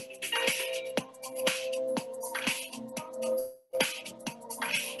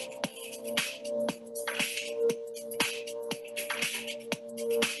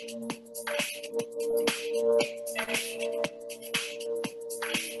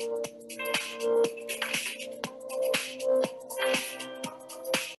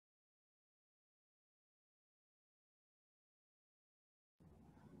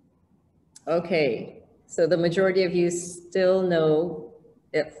 Okay, so the majority of you still know,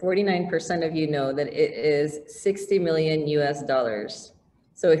 at 49% of you know that it is $60 million US.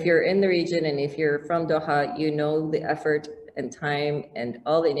 So if you're in the region and if you're from Doha, you know the effort and time and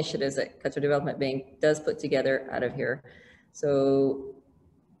all the initiatives that Qatar Development Bank does put together out of here. So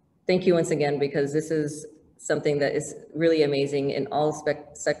thank you once again, because this is something that is really amazing in all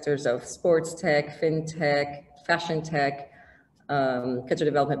sectors of sports tech, fintech, fashion tech, Qatar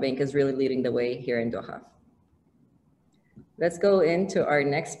Development Bank is really leading the way here in Doha. Let's go into our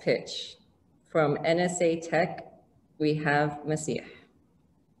next pitch. From NSA Tech, we have Masih.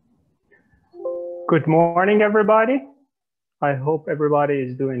 Good morning, everybody. I hope everybody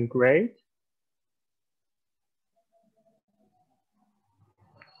is doing great.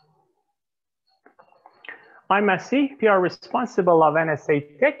 I'm Masih, PR responsible of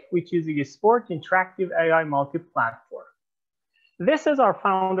NSA Tech, which is a sport interactive AI multi-platform. This is our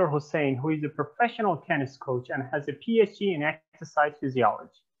founder, Hussein, who is a professional tennis coach and has a PhD in exercise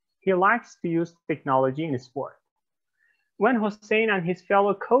physiology. He likes to use technology in sport. When Hussein and his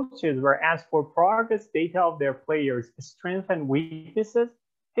fellow coaches were asked for progress data of their players' strengths and weaknesses,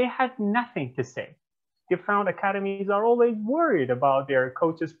 they had nothing to say. They found academies are always worried about their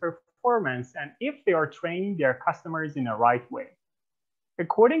coaches' performance and if they are training their customers in the right way.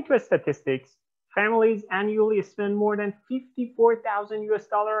 According to statistics, families annually spend more than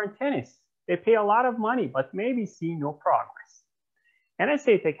 $54,000 on tennis. They pay a lot of money, but maybe see no progress.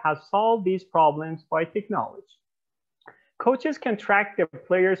 NSA Tech has solved these problems by technology. Coaches can track their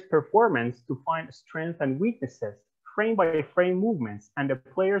players' performance to find strengths and weaknesses, frame-by-frame movements, and the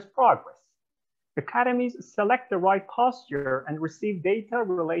player's progress. Academies select the right posture and receive data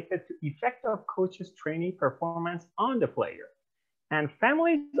related to effect of coaches' training performance on the player. And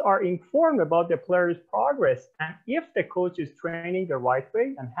families are informed about the player's progress and if the coach is training the right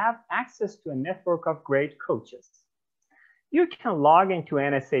way and have access to a network of great coaches. You can log into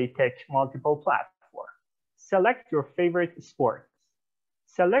NSA Tech multiple platforms. Select your favorite sports.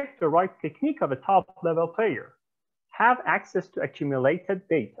 Select the right technique of a top-level player. Have access to accumulated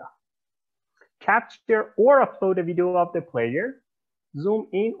data. Capture or upload a video of the player. Zoom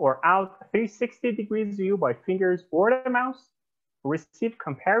in or out 360 degrees view by fingers or the mouse. Receive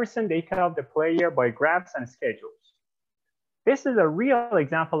comparison data of the player by graphs and schedules. This is a real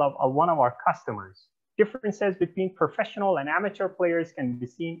example of one of our customers. Differences between professional and amateur players can be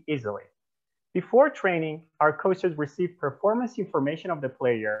seen easily. Before training, our coaches receive performance information of the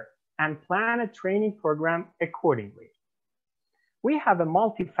player and plan a training program accordingly. We have a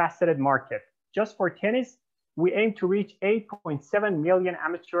multifaceted market. Just for tennis, we aim to reach 8.7 million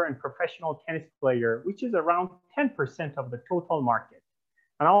amateur and professional tennis players, which is around 10% of the total market.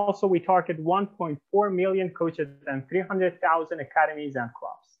 And also we target 1.4 million coaches and 300,000 academies and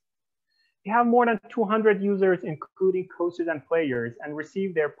clubs. We have more than 200 users, including coaches and players, and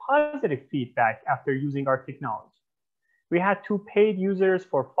receive their positive feedback after using our technology. We had 2 paid users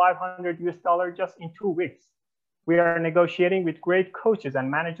for $500 just in 2 weeks. We are negotiating with great coaches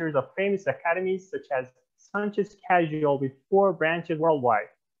and managers of famous academies such as Sanchez Casual with 4 branches worldwide.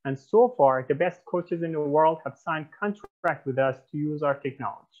 And so far, the best coaches in the world have signed contract with us to use our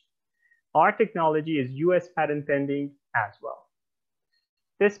technology. Our technology is US patent pending as well.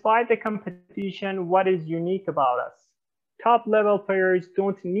 Despite the competition, what is unique about us? Top-level players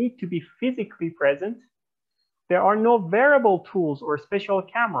don't need to be physically present. There are no wearable tools or special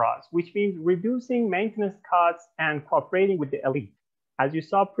cameras, which means reducing maintenance costs and cooperating with the elite. As you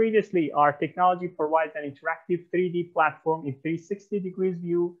saw previously, our technology provides an interactive 3D platform in 360 degrees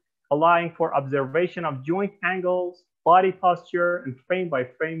view, allowing for observation of joint angles, body posture, and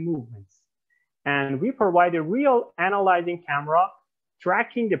frame-by-frame movements. And we provide a real analyzing camera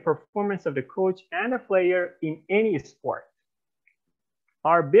tracking the performance of the coach and the player in any sport.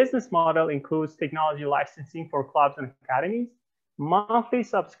 Our business model includes technology licensing for clubs and academies, monthly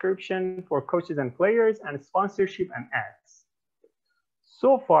subscription for coaches and players, and sponsorship and ads.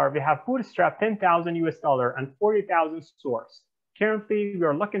 So far, we have bootstrapped $10,000 and 40,000 stores. Currently, we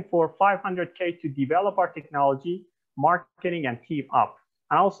are looking for $500K to develop our technology, marketing, and team up,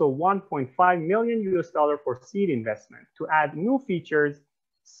 and also $1.5 million for seed investment to add new features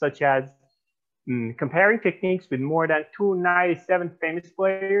such as comparing techniques with more than 297 famous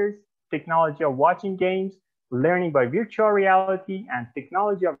players, technology of watching games, learning by virtual reality, and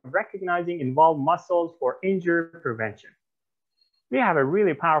technology of recognizing involved muscles for injury prevention. We have a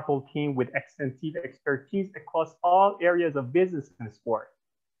really powerful team with extensive expertise across all areas of business and sport.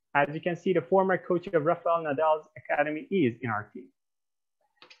 As you can see, the former coach of Rafael Nadal's academy is in our team.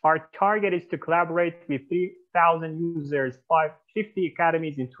 Our target is to collaborate with 3,000 users, 50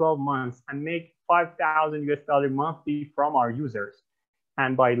 academies in 12 months, and make $5,000 monthly from our users.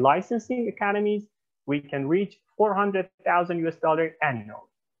 And by licensing academies, we can reach $400,000 annually.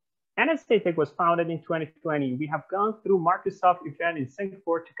 NSA Tech was founded in 2020. We have gone through Microsoft event in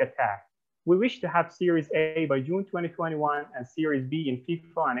Singapore to Qatar. We wish to have Series A by June 2021 and Series B in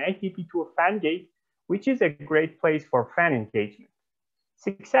FIFA and ATP Tour Fangate, which is a great place for fan engagement.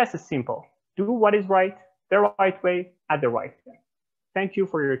 Success is simple. Do what is right, the right way at the right time. Thank you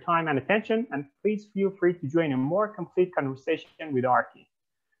for your time and attention, and please feel free to join a more complete conversation with our team.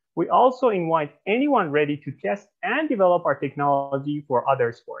 We also invite anyone ready to test and develop our technology for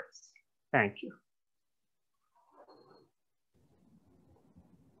other sports. Thank you.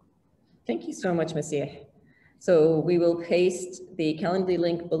 Thank you so much, Monsieur. So we will paste the Calendly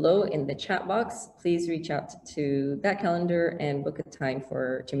link below in the chat box. Please reach out to that calendar and book a time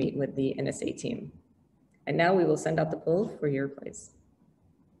to meet with the NSA team. And now we will send out the poll for your replies.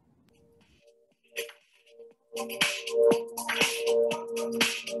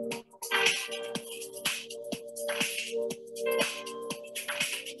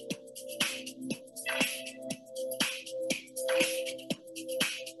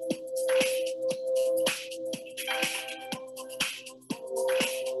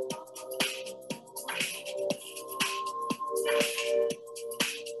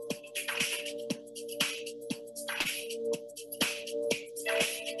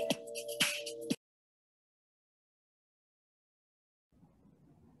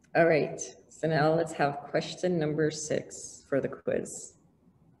 All right, so now let's have question number 6 for the quiz.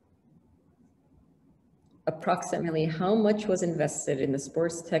 Approximately how much was invested in the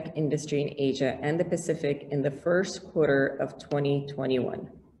sports tech industry in Asia and the Pacific in the first quarter of 2021?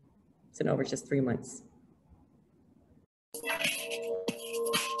 So in over just 3 months.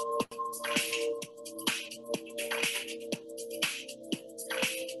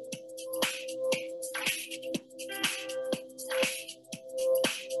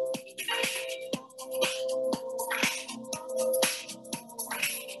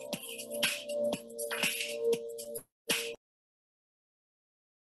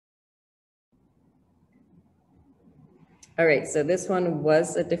 All right, so this one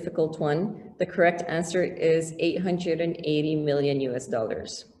was a difficult one. The correct answer is $880 million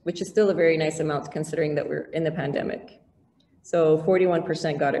US, which is still a very nice amount considering that we're in the pandemic. So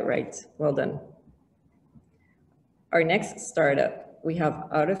 41% got it right. Well done. Our next startup, we have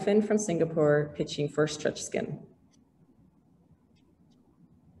Arifin from Singapore pitching for Stretch Skin.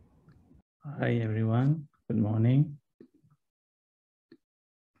 Hi, everyone. Good morning.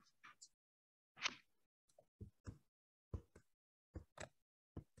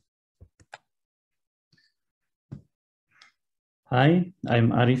 Hi,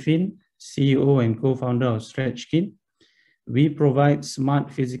 I'm Arifin, CEO and co-founder of Stretch Skin. We provide smart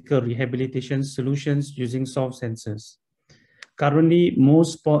physical rehabilitation solutions using soft sensors. Currently,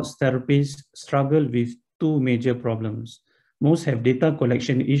 most sports therapists struggle with 2 major problems. Most have data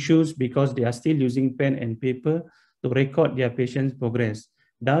collection issues because they are still using pen and paper to record their patient's progress,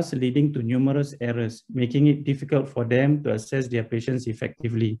 thus leading to numerous errors, making it difficult for them to assess their patients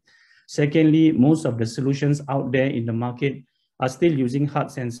effectively. Secondly, most of the solutions out there in the market are still using hard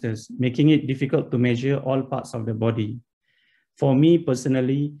sensors, making it difficult to measure all parts of the body. For me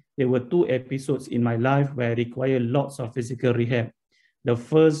personally, there were 2 episodes in my life where I required lots of physical rehab. The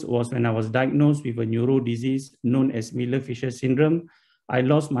first was when I was diagnosed with a neuro disease known as Miller-Fisher syndrome. I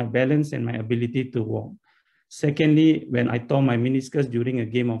lost my balance and my ability to walk. Secondly, when I tore my meniscus during a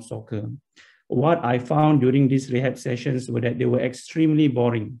game of soccer. What I found during these rehab sessions were that they were extremely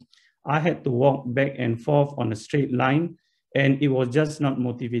boring. I had to walk back and forth on a straight line, and it was just not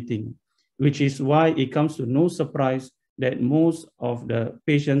motivating, which is why it comes to no surprise that most of the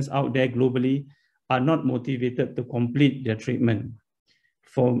patients out there globally are not motivated to complete their treatment.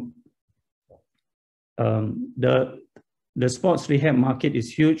 For the sports rehab market is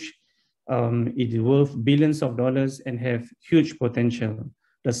huge. It is worth billions of dollars and have huge potential.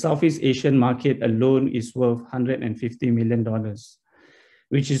 The Southeast Asian market alone is worth $150 million,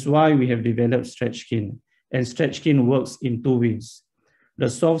 which is why we have developed Stretch Skin. And Stretch Skin works in 2 ways. The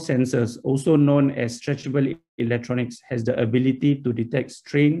soft sensors, also known as stretchable electronics, has the ability to detect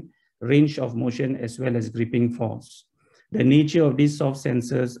strain, range of motion, as well as gripping force. The nature of these soft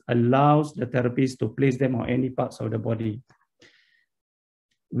sensors allows the therapist to place them on any parts of the body.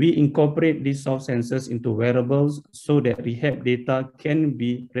 We incorporate these soft sensors into wearables so that rehab data can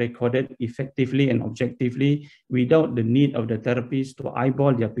be recorded effectively and objectively without the need of the therapist to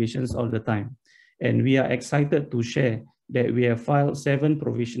eyeball their patients all the time. And we are excited to share that we have filed 7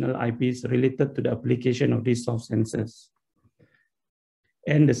 provisional IPs related to the application of these soft sensors.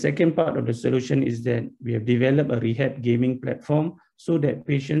 And the second part of the solution is that we have developed a rehab gaming platform so that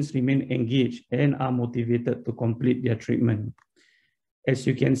patients remain engaged and are motivated to complete their treatment. As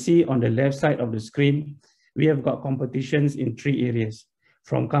you can see on the left side of the screen, we have got competitions in 3 areas,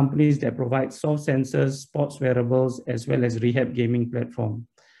 from companies that provide soft sensors, sports wearables, as well as rehab gaming platform.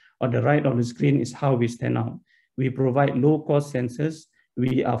 On the right of the screen is how we stand out. We provide low-cost sensors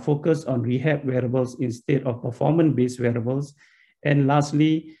We are focused on rehab wearables instead of performance-based wearables. And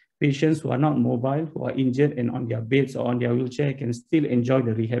lastly, patients who are not mobile, who are injured and on their beds or on their wheelchair can still enjoy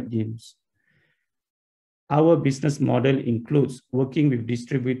the rehab games. Our business model includes working with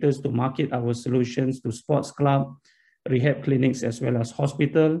distributors to market our solutions to sports club, rehab clinics, as well as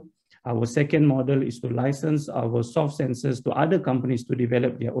hospital. Our second model is to license our soft sensors to other companies to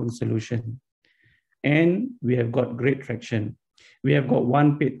develop their own solution. And we have got great traction. We have got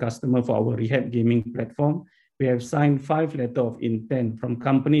one paid customer for our rehab gaming platform. We have signed 5 letters of intent from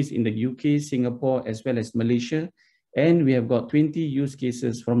companies in the UK, Singapore, as well as Malaysia. And we have got 20 use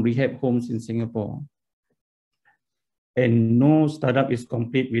cases from rehab homes in Singapore. And no startup is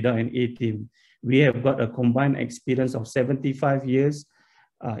complete without an A team. We have got a combined experience of 75 years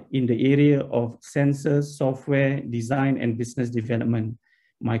in the area of sensors, software, design, and business development.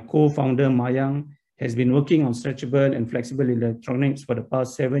 My co-founder, Mayang, has been working on stretchable and flexible electronics for the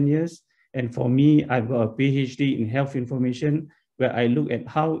past 7 years. And for me, I've got a PhD in health information, where I look at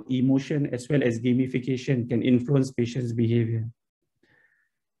how emotion as well as gamification can influence patients' behavior.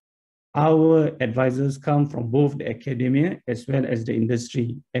 Our advisors come from both the academia as well as the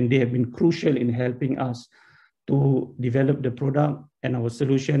industry, and they have been crucial in helping us to develop the product and our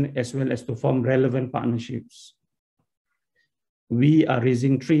solution, as well as to form relevant partnerships. We are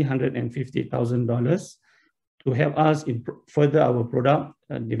raising $350,000 to help us in further our product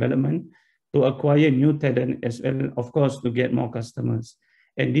development, to acquire new talent, as well, of course, to get more customers.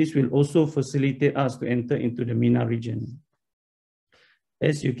 And this will also facilitate us to enter into the MENA region.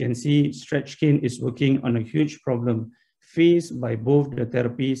 As you can see, StretchKin is working on a huge problem faced by both the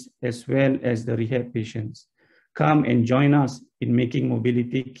therapies as well as the rehab patients. Come and join us in making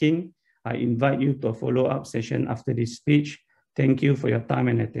mobility king. I invite you to a follow-up session after this speech. Thank you for your time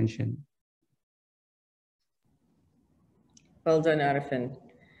and attention. Well done, Arifin.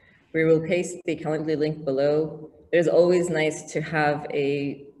 We will paste the Calendly link below. It is always nice to have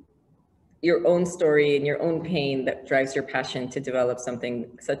your own story and your own pain that drives your passion to develop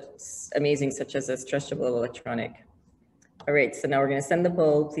something such amazing, such as a stretchable electronic. All right, so now we're going to send the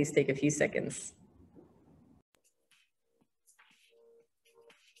poll. Please take a few seconds.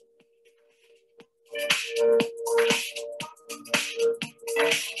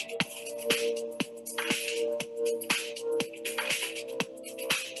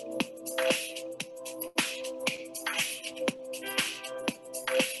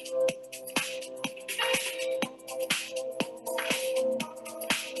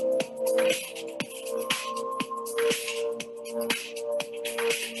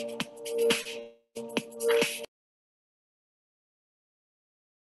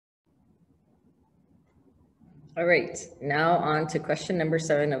 All right, now on to question number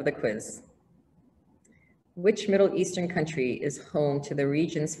 7 of the quiz. Which Middle Eastern country is home to the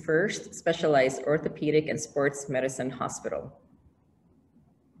region's first specialized orthopedic and sports medicine hospital?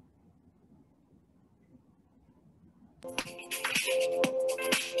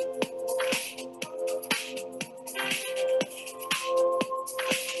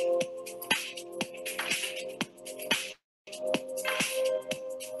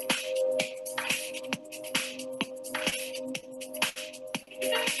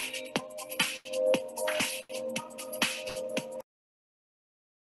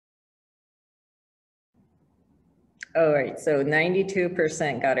 All right, so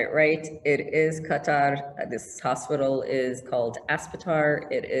 92% got it right. It is Qatar. This hospital is called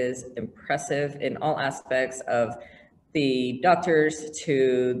Aspetar. It is impressive in all aspects of the doctors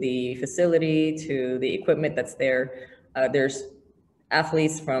to the facility to the equipment that's there. There's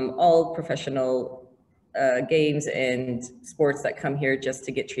athletes from all professional games and sports that come here just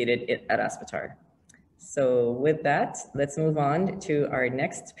to get treated at Aspetar. So with that, let's move on to our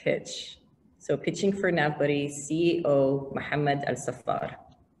next pitch. So pitching for NavBuddy, CEO Mohammed Al-Saffar.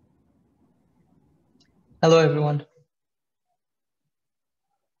 Hello, everyone.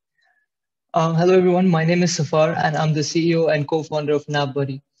 Hello, everyone. My name is Safar, and I'm the CEO and co-founder of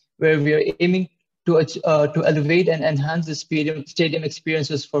NavBuddy, where we are aiming to elevate and enhance the stadium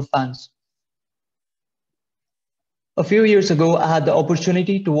experiences for fans. A few years ago, I had the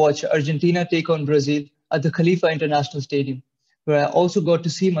opportunity to watch Argentina take on Brazil at the Khalifa International Stadium, where I also got to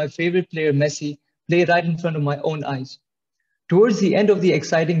see my favorite player, Messi, play right in front of my own eyes. Towards the end of the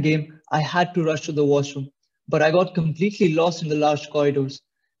exciting game, I had to rush to the washroom, but I got completely lost in the large corridors,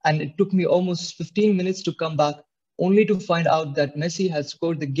 and it took me almost 15 minutes to come back, only to find out that Messi had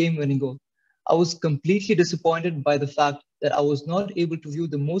scored the game-winning goal. I was completely disappointed by the fact that I was not able to view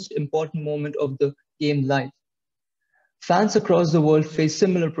the most important moment of the game live. Fans across the world face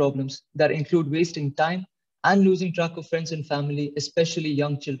similar problems that include wasting time and losing track of friends and family, especially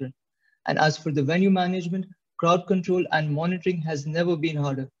young children. And as for the venue management, crowd control and monitoring has never been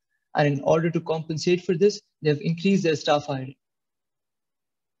harder. And in order to compensate for this, they have increased their staff hiring.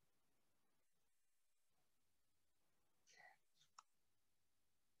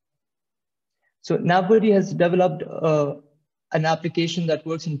 So Navbuddy has developed an application that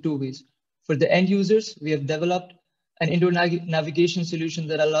works in two ways. For the end users, we have developed an indoor navigation solution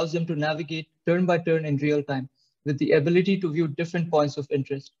that allows them to navigate turn by turn in real time with the ability to view different points of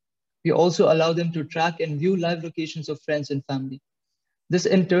interest. We also allow them to track and view live locations of friends and family. This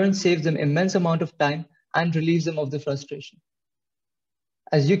in turn saves them immense amount of time and relieves them of the frustration.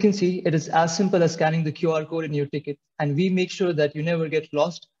 As you can see, it is as simple as scanning the QR code in your ticket, and we make sure that you never get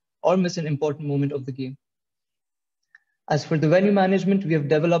lost or miss an important moment of the game. As for the venue management, we have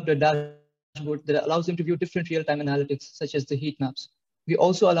developed a dashboard that allows them to view different real-time analytics, such as the heat maps. We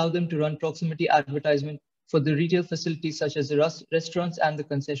also allow them to run proximity advertisement for the retail facilities, such as the restaurants and the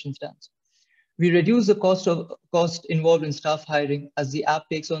concession stands. We reduce the cost involved in staff hiring as the app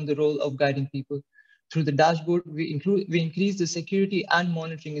takes on the role of guiding people. Through the dashboard, we increase the security and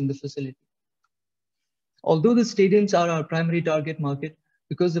monitoring in the facility. Although the stadiums are our primary target market,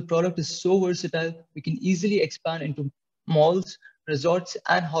 because the product is so versatile, we can easily expand into malls, resorts,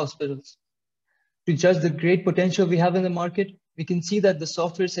 and hospitals. To judge the great potential we have in the market, we can see that the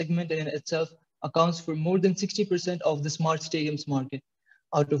software segment in itself accounts for more than 60% of the smart stadiums market,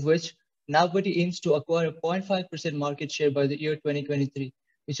 out of which Navbuddy aims to acquire a 0.5% market share by the year 2023,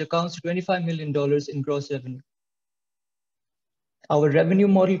 which accounts to $25 million in gross revenue. Our revenue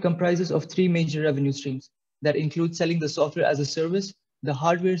model comprises of three major revenue streams that include selling the software as a service, the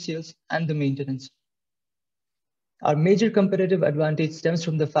hardware sales, and the maintenance. Our major competitive advantage stems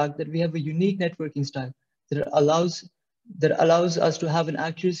from the fact that we have a unique networking style that allows us to have an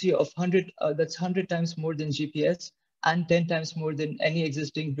accuracy of 100 times more than GPS and 10 times more than any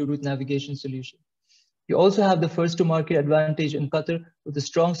existing Bluetooth navigation solution. We also have the first to market advantage in Qatar with the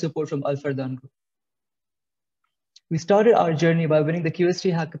strong support from Al Fardan Group. We started our journey by winning the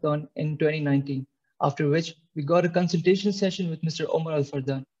QS3 hackathon in 2019, after which we got a consultation session with Mr. Omar Al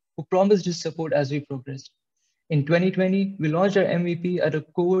Fardan, who promised his support as we progressed. In 2020, we launched our MVP at a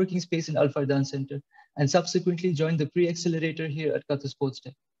co-working space in Al Fardan Center and subsequently joined the pre-accelerator here at Qatar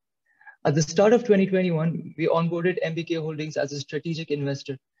SportsTech. At the start of 2021, we onboarded MBK Holdings as a strategic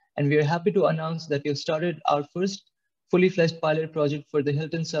investor, and we are happy to announce that we have started our first fully fledged pilot project for the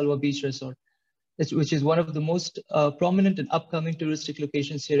Hilton Salwa Beach Resort, which is one of the most prominent and upcoming touristic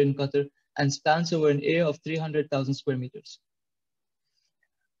locations here in Qatar and spans over an area of 300,000 square meters.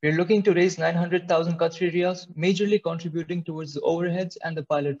 We're looking to raise 900,000 Qatari riyals, majorly contributing towards the overheads and the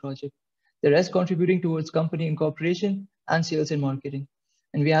pilot project, the rest contributing towards company incorporation and sales and marketing.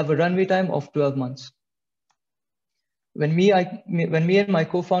 And we have a runway time of 12 months. When me and my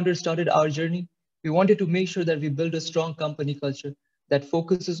co-founder started our journey, we wanted to make sure that we build a strong company culture that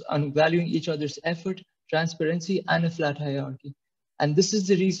focuses on valuing each other's effort, transparency, and a flat hierarchy. And this is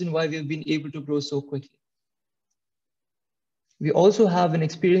the reason why we've been able to grow so quickly. We also have an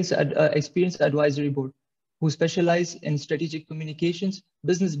experienced advisory board who specialize in strategic communications,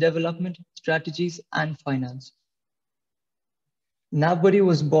 business development, strategies, and finance. Navbuddy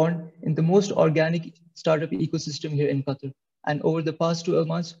was born in the most organic startup ecosystem here in Qatar. And over the past 12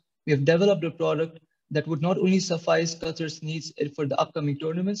 months, we have developed a product that would not only suffice Qatar's needs for the upcoming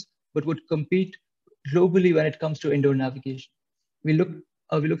tournaments, but would compete globally when it comes to indoor navigation. We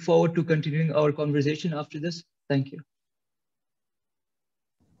look forward to continuing our conversation after this. Thank you.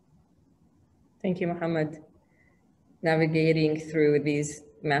 Thank you, Mohammed. Navigating through these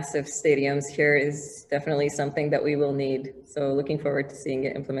massive stadiums here is definitely something that we will need. So looking forward to seeing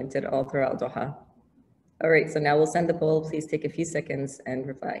it implemented all throughout Doha. All right, so now we'll send the poll. Please take a few seconds and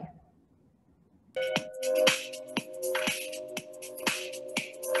reply.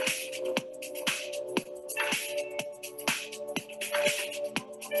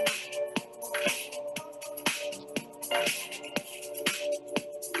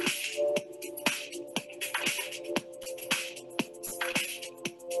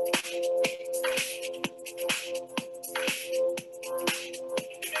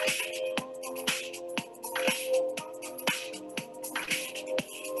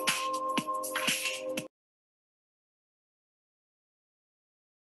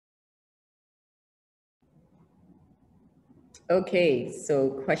 Okay, so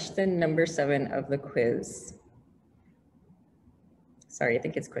question number 7 of the quiz. Sorry, I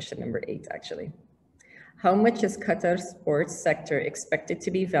think it's question number 8 actually. How much is Qatar's sports sector expected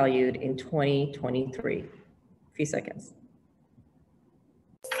to be valued in 2023? A few seconds.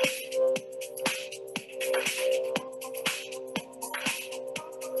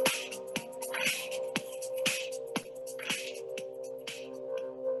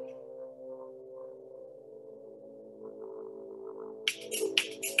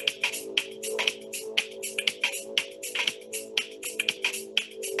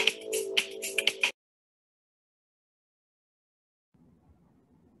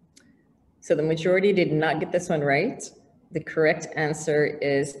 So the majority did not get this one right. The correct answer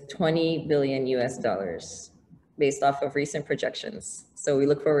is 20 billion US dollars based off of recent projections. So we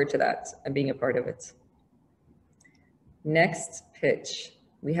look forward to that and being a part of it. Next pitch,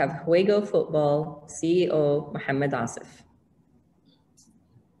 we have Juego Football CEO, Mohammed Asif.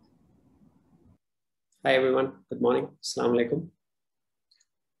 Hi everyone, good morning. Assalamu alaikum.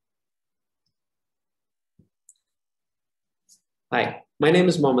 Hi, my name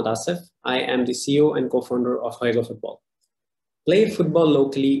is Mohammed Asif. I am the CEO and co-founder of Juego Football. Play football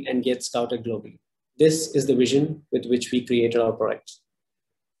locally and get scouted globally. This is the vision with which we created our product.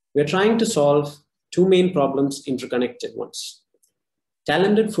 We're trying to solve two main problems, interconnected ones.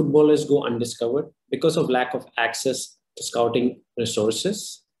 Talented footballers go undiscovered because of lack of access to scouting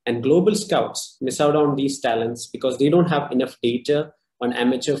resources, and global scouts miss out on these talents because they don't have enough data on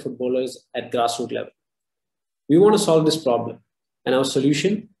amateur footballers at grassroots level. We want to solve this problem, and our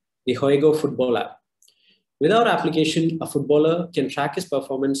solution, the Juego Football app. With our application, a footballer can track his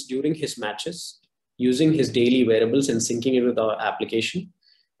performance during his matches using his daily wearables and syncing it with our application,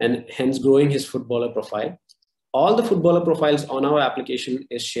 and hence growing his footballer profile. All the footballer profiles on our application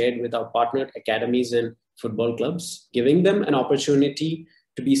is shared with our partnered academies and football clubs, giving them an opportunity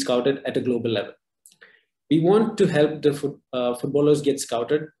to be scouted at a global level. We want to help the footballers get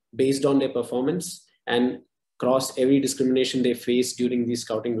scouted based on their performance and cross every discrimination they face during these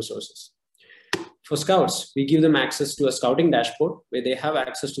scouting resources. For scouts, we give them access to a scouting dashboard where they have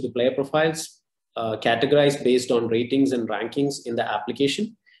access to the player profiles, categorized based on ratings and rankings in the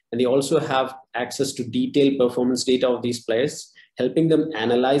application. And they also have access to detailed performance data of these players, helping them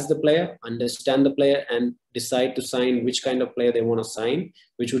analyze the player, understand the player, and decide to sign which kind of player they want to sign,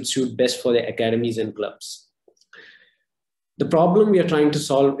 which would suit best for their academies and clubs. The problem we are trying to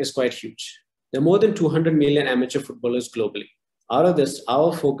solve is quite huge. There are more than 200 million amateur footballers globally. Out of this,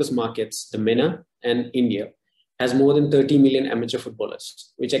 our focus markets, the MENA and India, has more than 30 million amateur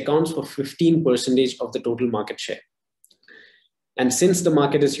footballers, which accounts for 15% of the total market share. And since the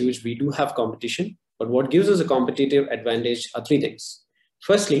market is huge, we do have competition, but what gives us a competitive advantage are three things.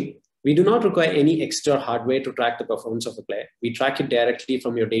 Firstly, we do not require any extra hardware to track the performance of a player. We track it directly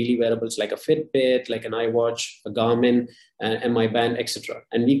from your daily wearables like a Fitbit, like an iWatch, a Garmin, and my band, etc.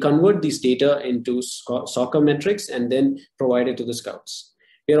 And we convert these data into soccer metrics and then provide it to the scouts.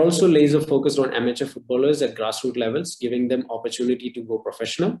 We are also laser focused on amateur footballers at grassroots levels, giving them opportunity to go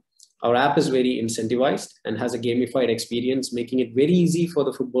professional. Our app is very incentivized and has a gamified experience, making it very easy for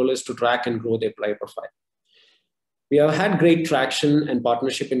the footballers to track and grow their player profile. We have had great traction and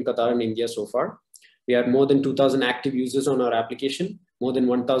partnership in Qatar and India so far. We have more than 2,000 active users on our application. More than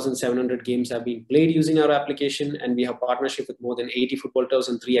 1,700 games have been played using our application, and we have partnership with more than 80 football clubs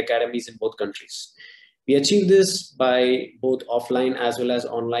and 3 academies in both countries. We achieve this by both offline as well as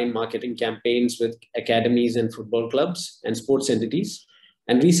online marketing campaigns with academies and football clubs and sports entities.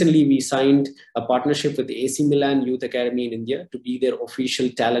 And recently we signed a partnership with the AC Milan Youth Academy in India to be their official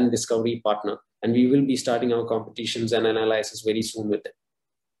talent discovery partner. And we will be starting our competitions and analysis very soon with them.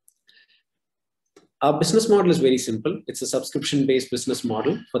 Our business model is very simple. It's a subscription-based business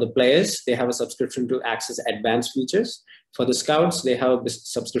model. For the players, they have a subscription to access advanced features. For the scouts, they have a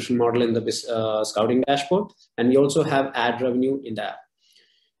subscription model in the scouting dashboard. And we also have ad revenue in the app.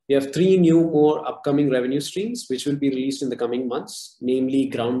 We have 3 more upcoming revenue streams, which will be released in the coming months, namely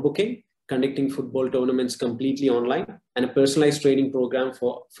ground booking, conducting football tournaments completely online, and a personalized training program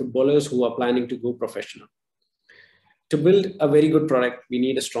for footballers who are planning to go professional. To build a very good product, we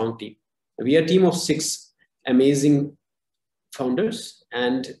need a strong team. We are a team of 6 amazing founders,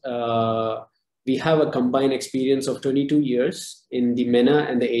 and we have a combined experience of 22 years in the MENA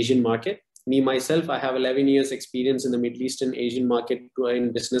and the Asian market. Me, myself, I have 11 years experience in the Middle Eastern Asian market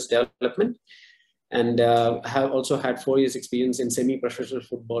in business development, and have also had 4 years experience in semi-professional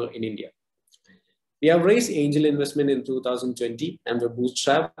football in India. We have raised angel investment in 2020 and we're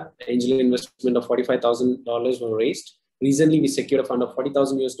bootstrapped. Angel investment of $45,000 were raised. Recently, we secured a fund of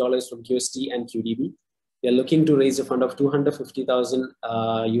 $40,000 from QST and QDB. We are looking to raise a fund of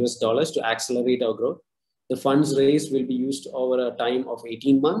 $250,000 to accelerate our growth. The funds raised will be used over a time of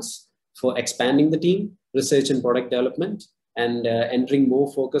 18 months for expanding the team, research and product development, and entering more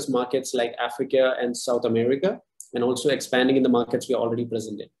focused markets like Africa and South America, and also expanding in the markets we are already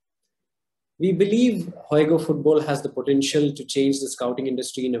present in. We believe Juego Football has the potential to change the scouting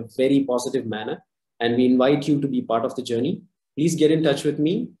industry in a very positive manner, and we invite you to be part of the journey. Please get in touch with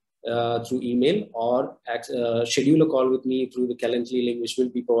me through email or schedule a call with me through the Calendly link, which will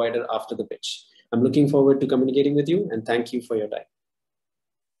be provided after the pitch. I'm looking forward to communicating with you, and thank you for your time.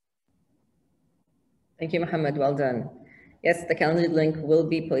 Thank you, Mohammed. Well done. Yes, the calendar link will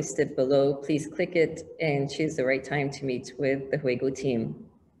be posted below. Please click it and choose the right time to meet with the Juego team.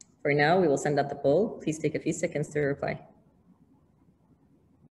 For now, we will send out the poll. Please take a few seconds to reply.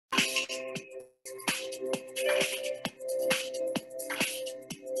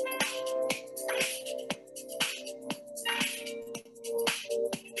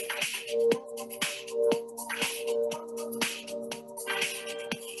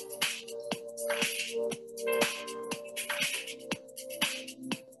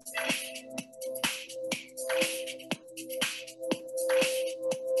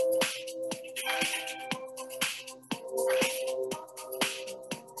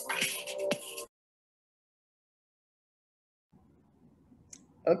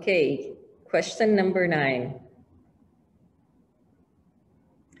 Okay, question number 9.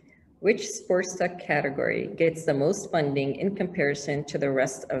 Which SportsTech category gets the most funding in comparison to the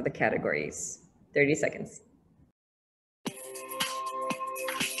rest of the categories? 30 seconds.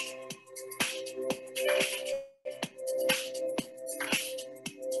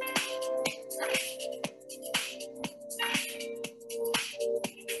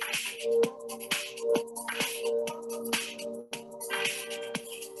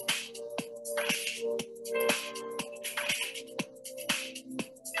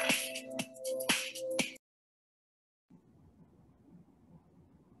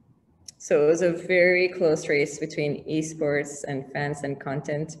 So it was a very close race between esports and fans and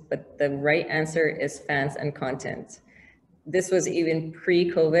content, but the right answer is fans and content. This was even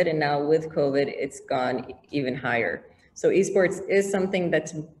pre-COVID, and now with COVID, it's gone even higher. So esports is something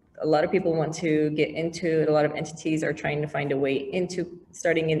that a lot of people want to get into. A lot of entities are trying to find a way into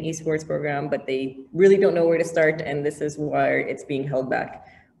starting an esports program, but they really don't know where to start, and this is why it's being held back.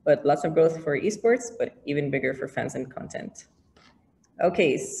 But lots of growth for esports, but even bigger for fans and content.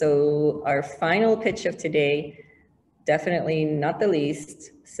 Okay, so our final pitch of today, definitely not the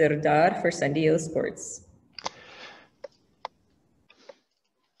least, Serdar for Sandio Sports.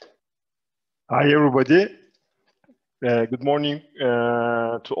 Hi, everybody. Good morning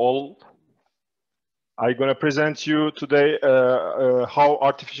to all. I'm going to present you today how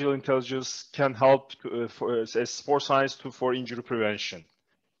artificial intelligence can help as sports science for injury prevention.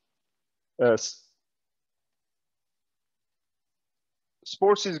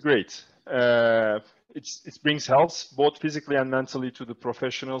 Sports is great. It brings health, both physically and mentally, to the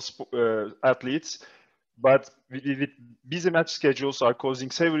professional athletes. But with busy match schedules are causing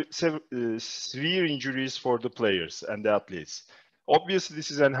severe injuries for the players and the athletes. Obviously,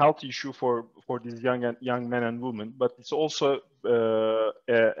 this is a health issue for these young men and women, but it's also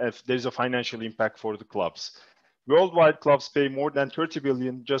there's a financial impact for the clubs. Worldwide, clubs pay more than 30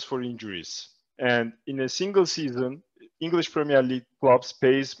 billion just for injuries, and in a single season, English Premier League clubs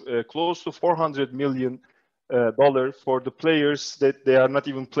pays close to $400 million for the players that they are not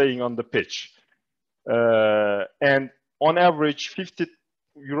even playing on the pitch. And on average, 50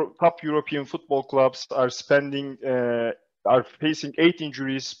 top European football clubs are facing 8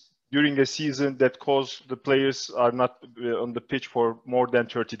 injuries during a season that cause the players are not on the pitch for more than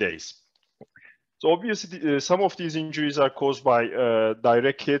 30 days. So obviously, some of these injuries are caused by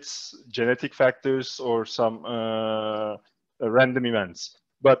direct hits, genetic factors, or some random events.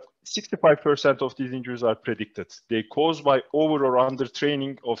 But 65% of these injuries are predicted. They're caused by over or under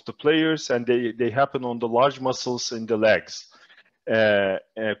training of the players, and they happen on the large muscles in the legs,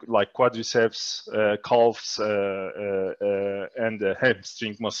 like quadriceps, calves, and the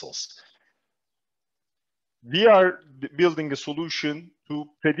hamstring muscles. We are building a solution to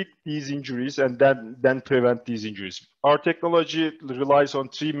predict these injuries and then prevent these injuries. Our technology relies on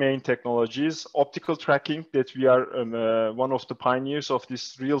 3 main technologies: optical tracking, that we are one of the pioneers of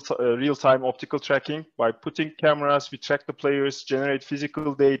this real-time optical tracking. By putting cameras, we track the players, generate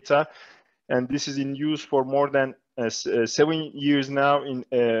physical data, and this is in use for more than 7 years now in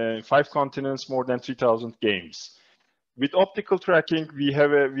 5 continents, more than 3,000 games. With optical tracking, we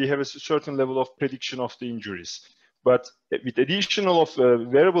have a certain level of prediction of the injuries. But with additional of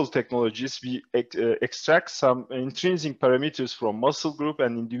wearable technologies, we extract some intrinsic parameters from muscle group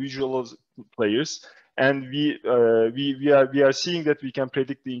and individual players, and we are seeing that we can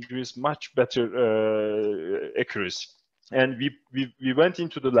predict the injuries much better accuracy. And we went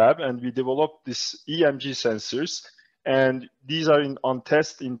into the lab and we developed these EMG sensors. And these are on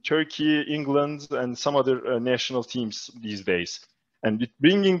test in Turkey, England, and some other national teams these days. And with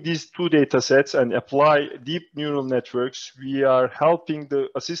bringing these 2 data sets and apply deep neural networks, we are helping the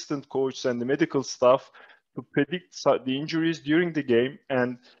assistant coach and the medical staff to predict the injuries during the game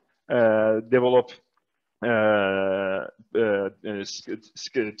and develop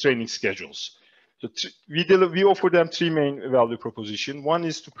training schedules. So we offer them three main value proposition. One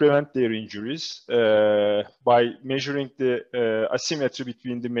is to prevent their injuries by measuring the asymmetry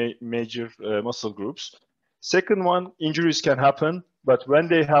between the major muscle groups. Second one, injuries can happen, but when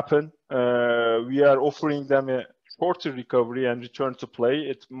they happen, we are offering them a shorter recovery and return to play.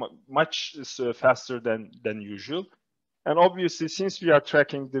 It's much faster than usual. And obviously, since we are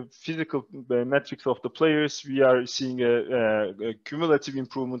tracking the physical metrics of the players, we are seeing a cumulative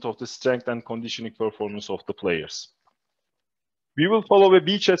improvement of the strength and conditioning performance of the players. We will follow a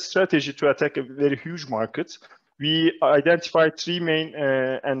beachhead strategy to attack a very huge market. We identify three main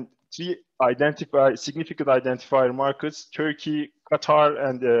and three significant identifier markets: Turkey, Qatar,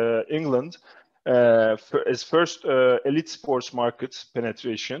 and England, as first elite sports market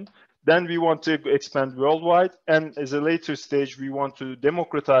penetration. Then we want to expand worldwide, and as a later stage, we want to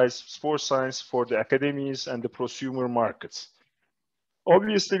democratize sports science for the academies and the prosumer markets.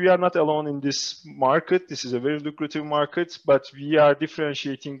 Obviously, we are not alone in this market. This is a very lucrative market, but we are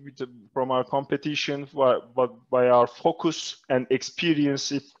differentiating from our competition by our focus and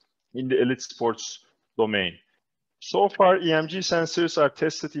experience in the elite sports domain. So far, EMG sensors are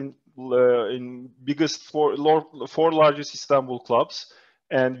tested in biggest four largest Istanbul clubs.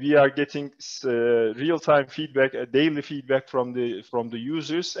 And we are getting real-time feedback, daily feedback from the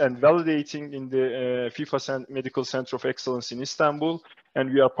users, and validating in the FIFA Medical Center of Excellence in Istanbul.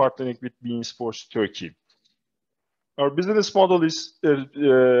 And we are partnering with beIN Sports Turkey. Our business model is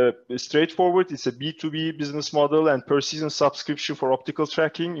straightforward. It's a B2B business model and per season subscription for optical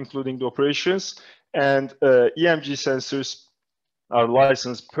tracking, including the operations. And EMG sensors are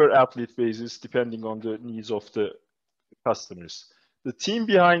licensed per athlete basis, depending on the needs of the customers. The team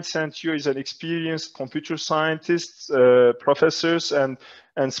behind Sentio is an experienced computer scientists, professors, and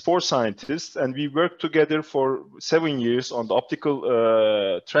sports scientists, and we worked together for 7 years on the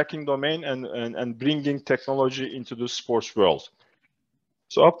optical tracking domain and bringing technology into the sports world.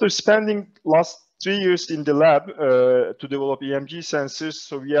 So after spending last 3 years in the lab to develop EMG sensors,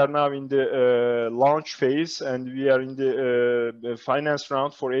 so we are now in the launch phase, and we are in the finance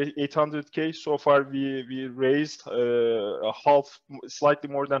round for 800K. So far, we raised slightly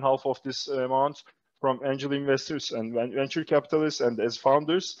more than half of this amount from angel investors and venture capitalists and as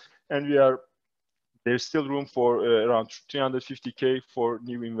founders, and there's still room for around 350K for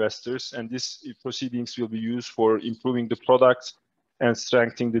new investors, and this proceedings will be used for improving the product and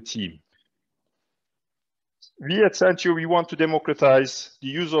strengthening the team. We at Sentio, we want to democratize the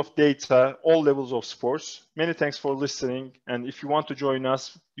use of data, all levels of sports. Many thanks for listening. And if you want to join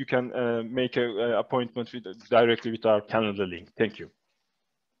us, you can make an appointment directly with our calendar link. Thank you.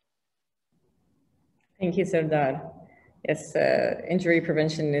 Thank you, Serdar. Yes, injury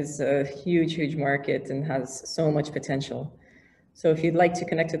prevention is a huge, huge market and has so much potential. So if you'd like to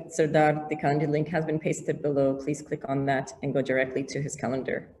connect with Serdar, the calendar link has been pasted below. Please click on that and go directly to his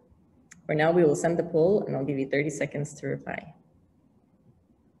calendar. For now, we will send the poll, and I'll give you 30 seconds to reply.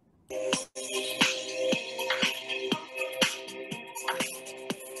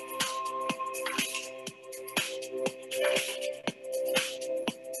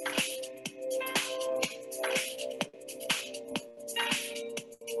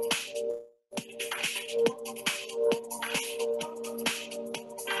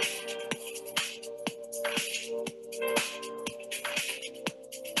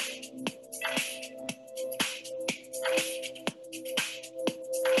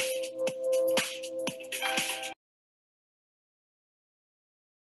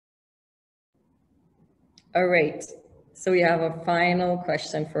 All right, so we have a final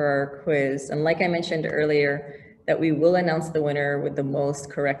question for our quiz. And like I mentioned earlier, that we will announce the winner with the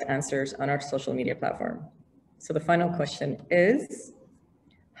most correct answers on our social media platform. So the final question is,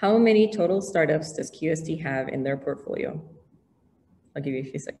 how many total startups does QST have in their portfolio? I'll give you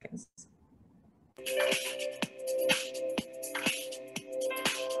a few seconds.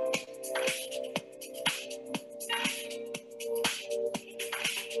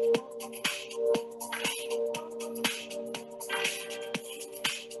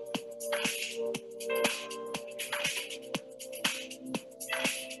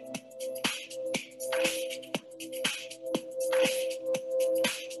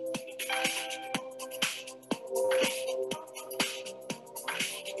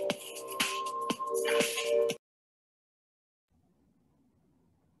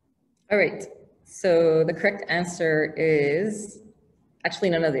 All right, so the correct answer is actually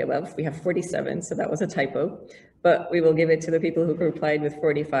none of the above. We have 47, so that was a typo, but we will give it to the people who replied with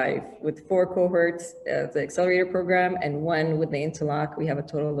 45. With 4 cohorts, the accelerator program, and 1 with the interlock, we have a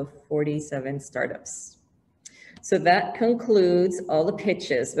total of 47 startups. So that concludes all the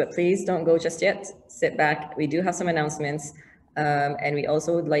pitches, but please don't go just yet. Sit back. We do have some announcements, and we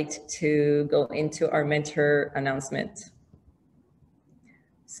also would like to go into our mentor announcement.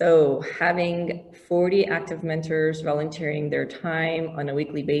 So having 40 active mentors volunteering their time on a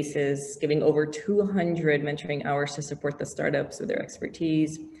weekly basis, giving over 200 mentoring hours to support the startups with their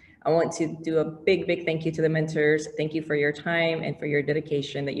expertise. I want to do a big, big thank you to the mentors. Thank you for your time and for your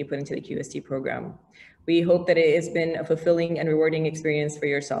dedication that you put into the QST program. We hope that it has been a fulfilling and rewarding experience for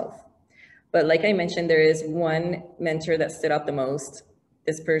yourself. But like I mentioned, there is one mentor that stood out the most.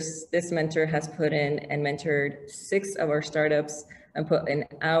 This mentor has put in and mentored 6 of our startups and put in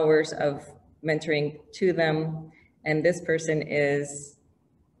hours of mentoring to them. And this person is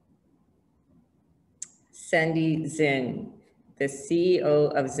Sandy Zinn, the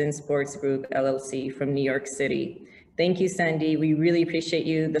CEO of Zinn Sports Group, LLC from New York City. Thank you, Sandy. We really appreciate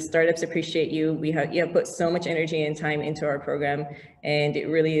you. The startups appreciate you. You have put so much energy and time into our program, and it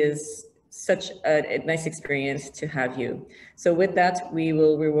really is such a nice experience to have you. So with that, we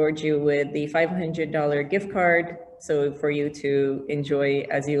will reward you with the $500 gift card, so for you to enjoy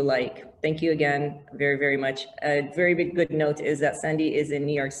as you like. Thank you again very, very much. A very big good note is that Sandy is in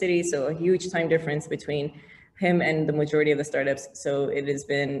New York City, so a huge time difference between him and the majority of the startups. So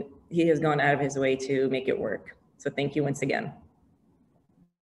he has gone out of his way to make it work. So thank you once again.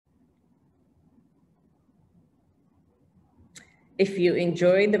 If you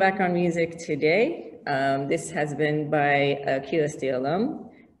enjoyed the background music today, this has been by a QST alum,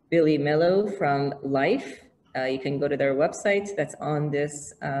 Billy Mello from Life. You can go to their website that's on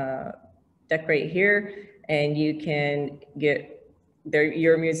this deck right here, and you can get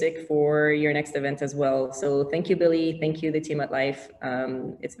your music for your next event as well. So thank you, Billy. Thank you, the team at Life.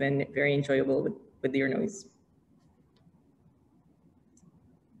 It's been very enjoyable with your noise.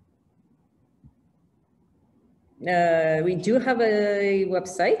 We do have a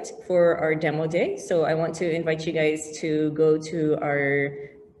website for our demo day. So I want to invite you guys to go to our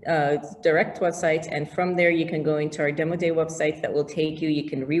direct website, and from there you can go into our demo day website that will take you. You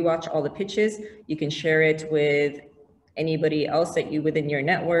can rewatch all the pitches. You can share it with anybody else that you within your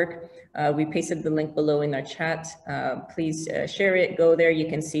network. We pasted the link below in our chat. Please share it, go there. You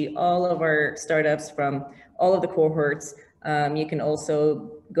can see all of our startups from all of the cohorts. You can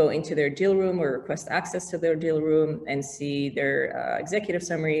also go into their deal room or request access to their deal room and see their executive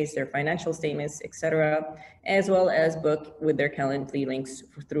summaries, their financial statements, etc., as well as book with their Calendly links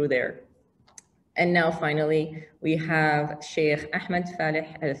through there. And now finally, we have Sheikh Ahmed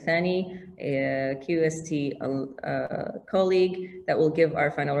Faleh Al-Thani, a QST colleague that will give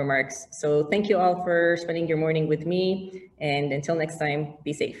our final remarks. So thank you all for spending your morning with me, and until next time,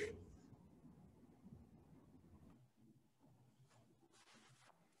 be safe.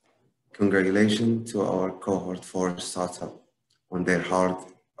 Congratulations to our Cohort 4 startup on their hard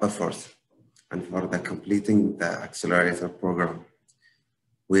efforts and for completing the accelerator program.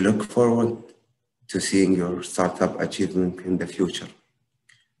 We look forward to seeing your startup achievement in the future.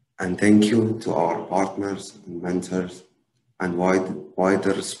 And thank you to our partners and mentors and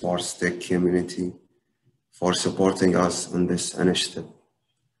wider SportsTech community for supporting us on this initiative.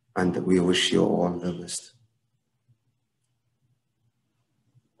 And we wish you all the best.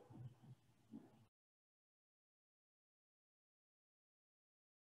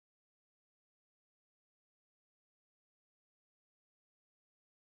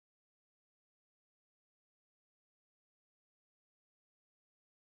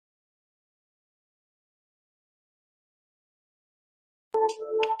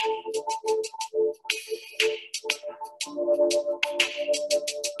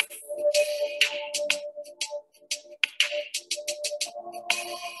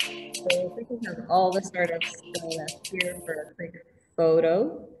 So we can have all the startups join us here for a quick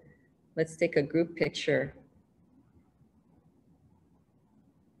photo. Let's take a group picture.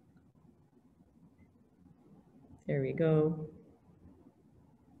 There we go.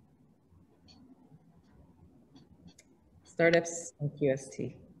 Startups and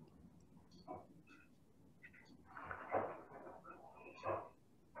QST.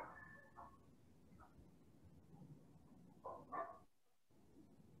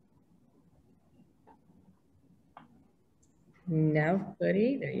 Now,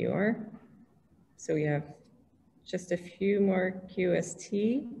 buddy, there you are. So we have just a few more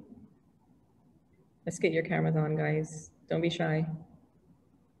QST. Let's get your cameras on, guys. Don't be shy.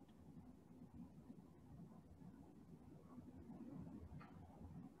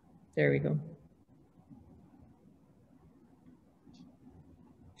 There we go.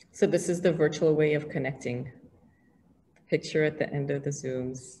 So this is the virtual way of connecting. Picture at the end of the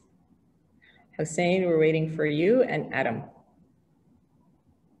Zooms. Hussein, we're waiting for you, and Adam.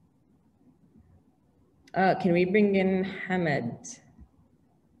 Can we bring in Hamid?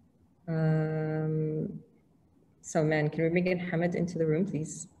 Salman, can we bring in Hamid into the room,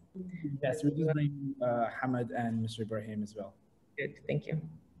 please? Yes, we just bring Hamid and Mr. Ibrahim as well. Good, thank you.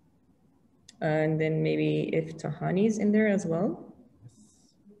 And then maybe if Tahani's in there as well.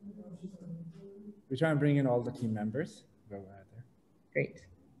 We try and bring in all the team members. Go right there. Great.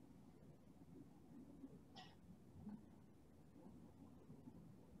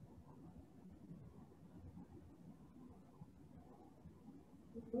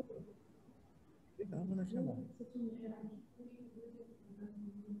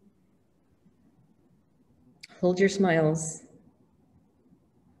 Hold your smiles.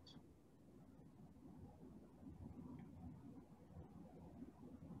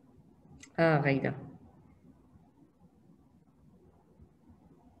 Ghaida.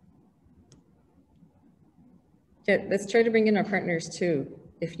 Yeah, let's try to bring in our partners too,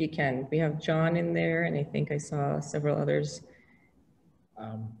 if you can. We have John in there, and I think I saw several others.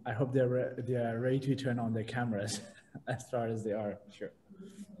 I hope they are ready to turn on their cameras as far as they are. Sure.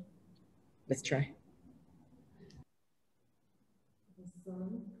 Let's try.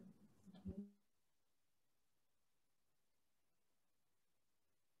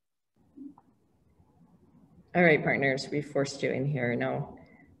 All right, partners, we forced you in here now.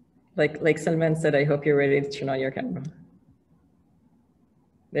 Like Salman said, I hope you're ready to turn on your camera.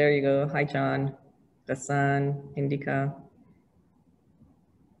 There you go. Hi, John, Hassan, Indica.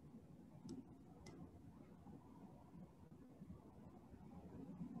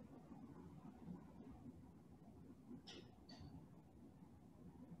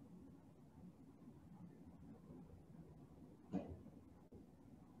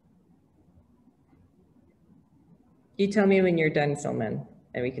 You tell me when you're done, Salman,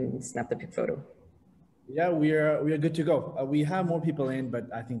 and we can snap the photo. Yeah, we are good to go. We have more people in,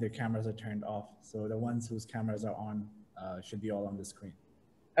 but I think their cameras are turned off. So the ones whose cameras are on should be all on the screen.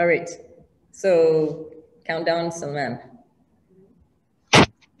 All right. So countdown, Salman.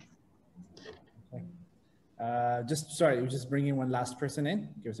 Okay. We're just bringing one last person in.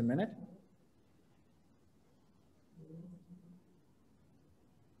 Give us a minute.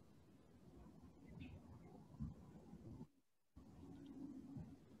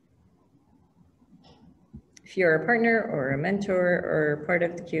 If you're a partner or a mentor or part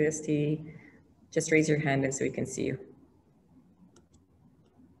of the QST, just raise your hand and so we can see you.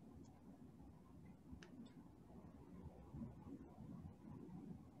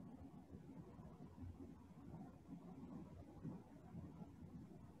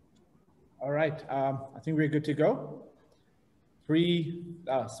 All right, I think we're good to go.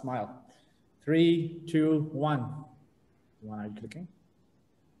 Smile. 3, 2, 1. Are you clicking?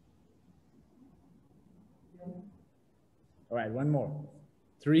 All right, one more.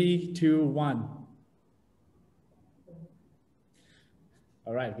 3, 2, 1.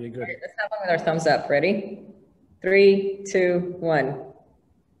 All right, we're good. All right, let's have one with our thumbs up. Ready? 3, 2, 1.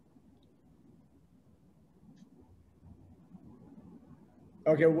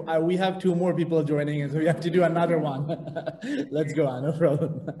 Okay, we have 2 more people joining, and so we have to do another one. Let's go on, no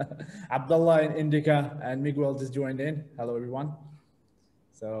problem. Abdullah and Indica and Miguel just joined in. Hello, everyone.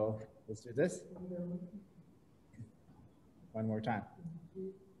 So let's do this. One more time.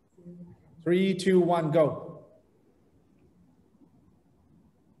 3, 2, 1, go.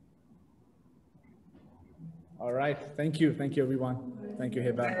 All right, thank you. Thank you, everyone. Thank you,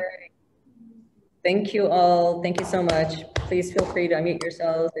 Hiba. Thank you all. Thank you so much. Please feel free to unmute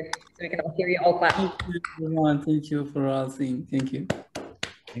yourselves so we can all hear you all clap. Thank you, everyone. Thank you for all things. Thank you.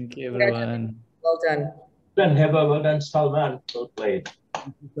 Thank you, everyone. Well done. Well done, Hiba. Well done, Salman. Well played.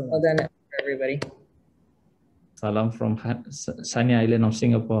 Well done, everybody. Salam from sunny island of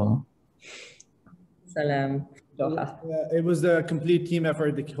Singapore. Salam. It was a complete team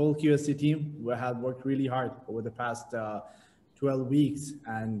effort. The whole QSC team had worked really hard over the past 12 weeks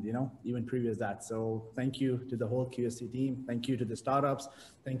and, even previous that. So thank you to the whole QSC team. Thank you to the startups.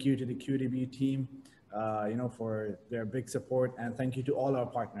 Thank you to the QDB team, for their big support. And thank you to all our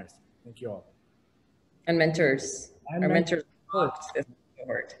partners. Thank you all. And mentors. Our mentors rocked this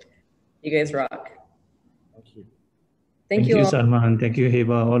cohort. You guys rock. Thank you. Thank you all. Salman. Thank you,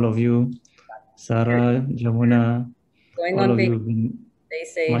 Hiba, all of you. Sarah, Jamuna, all of you. Stay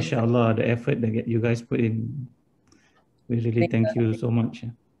safe. MashaAllah, the effort that you guys put in. We really thank you so much.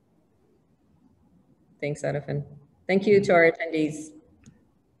 Thanks, Arifin. Thank you to our attendees.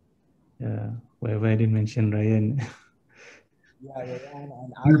 Yeah, wherever I didn't mention Ryan.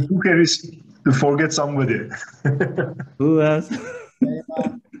 Who cares to forget somebody? Who else?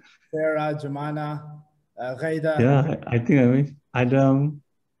 Sarah, Jumana, Ghaida. Yeah, I think I missed Adam.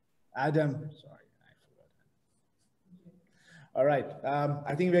 Adam, sorry, I forgot. All right,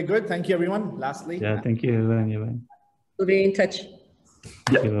 I think we're good. Thank you, everyone. Lastly. Yeah, thank you, everyone. Yeah, We'll be in touch.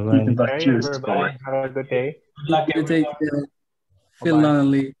 thank you, bye-bye. Okay, everybody, have a good day. Good luck, everyone. Phil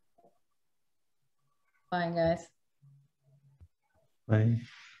Lonely. Bye, guys. Bye.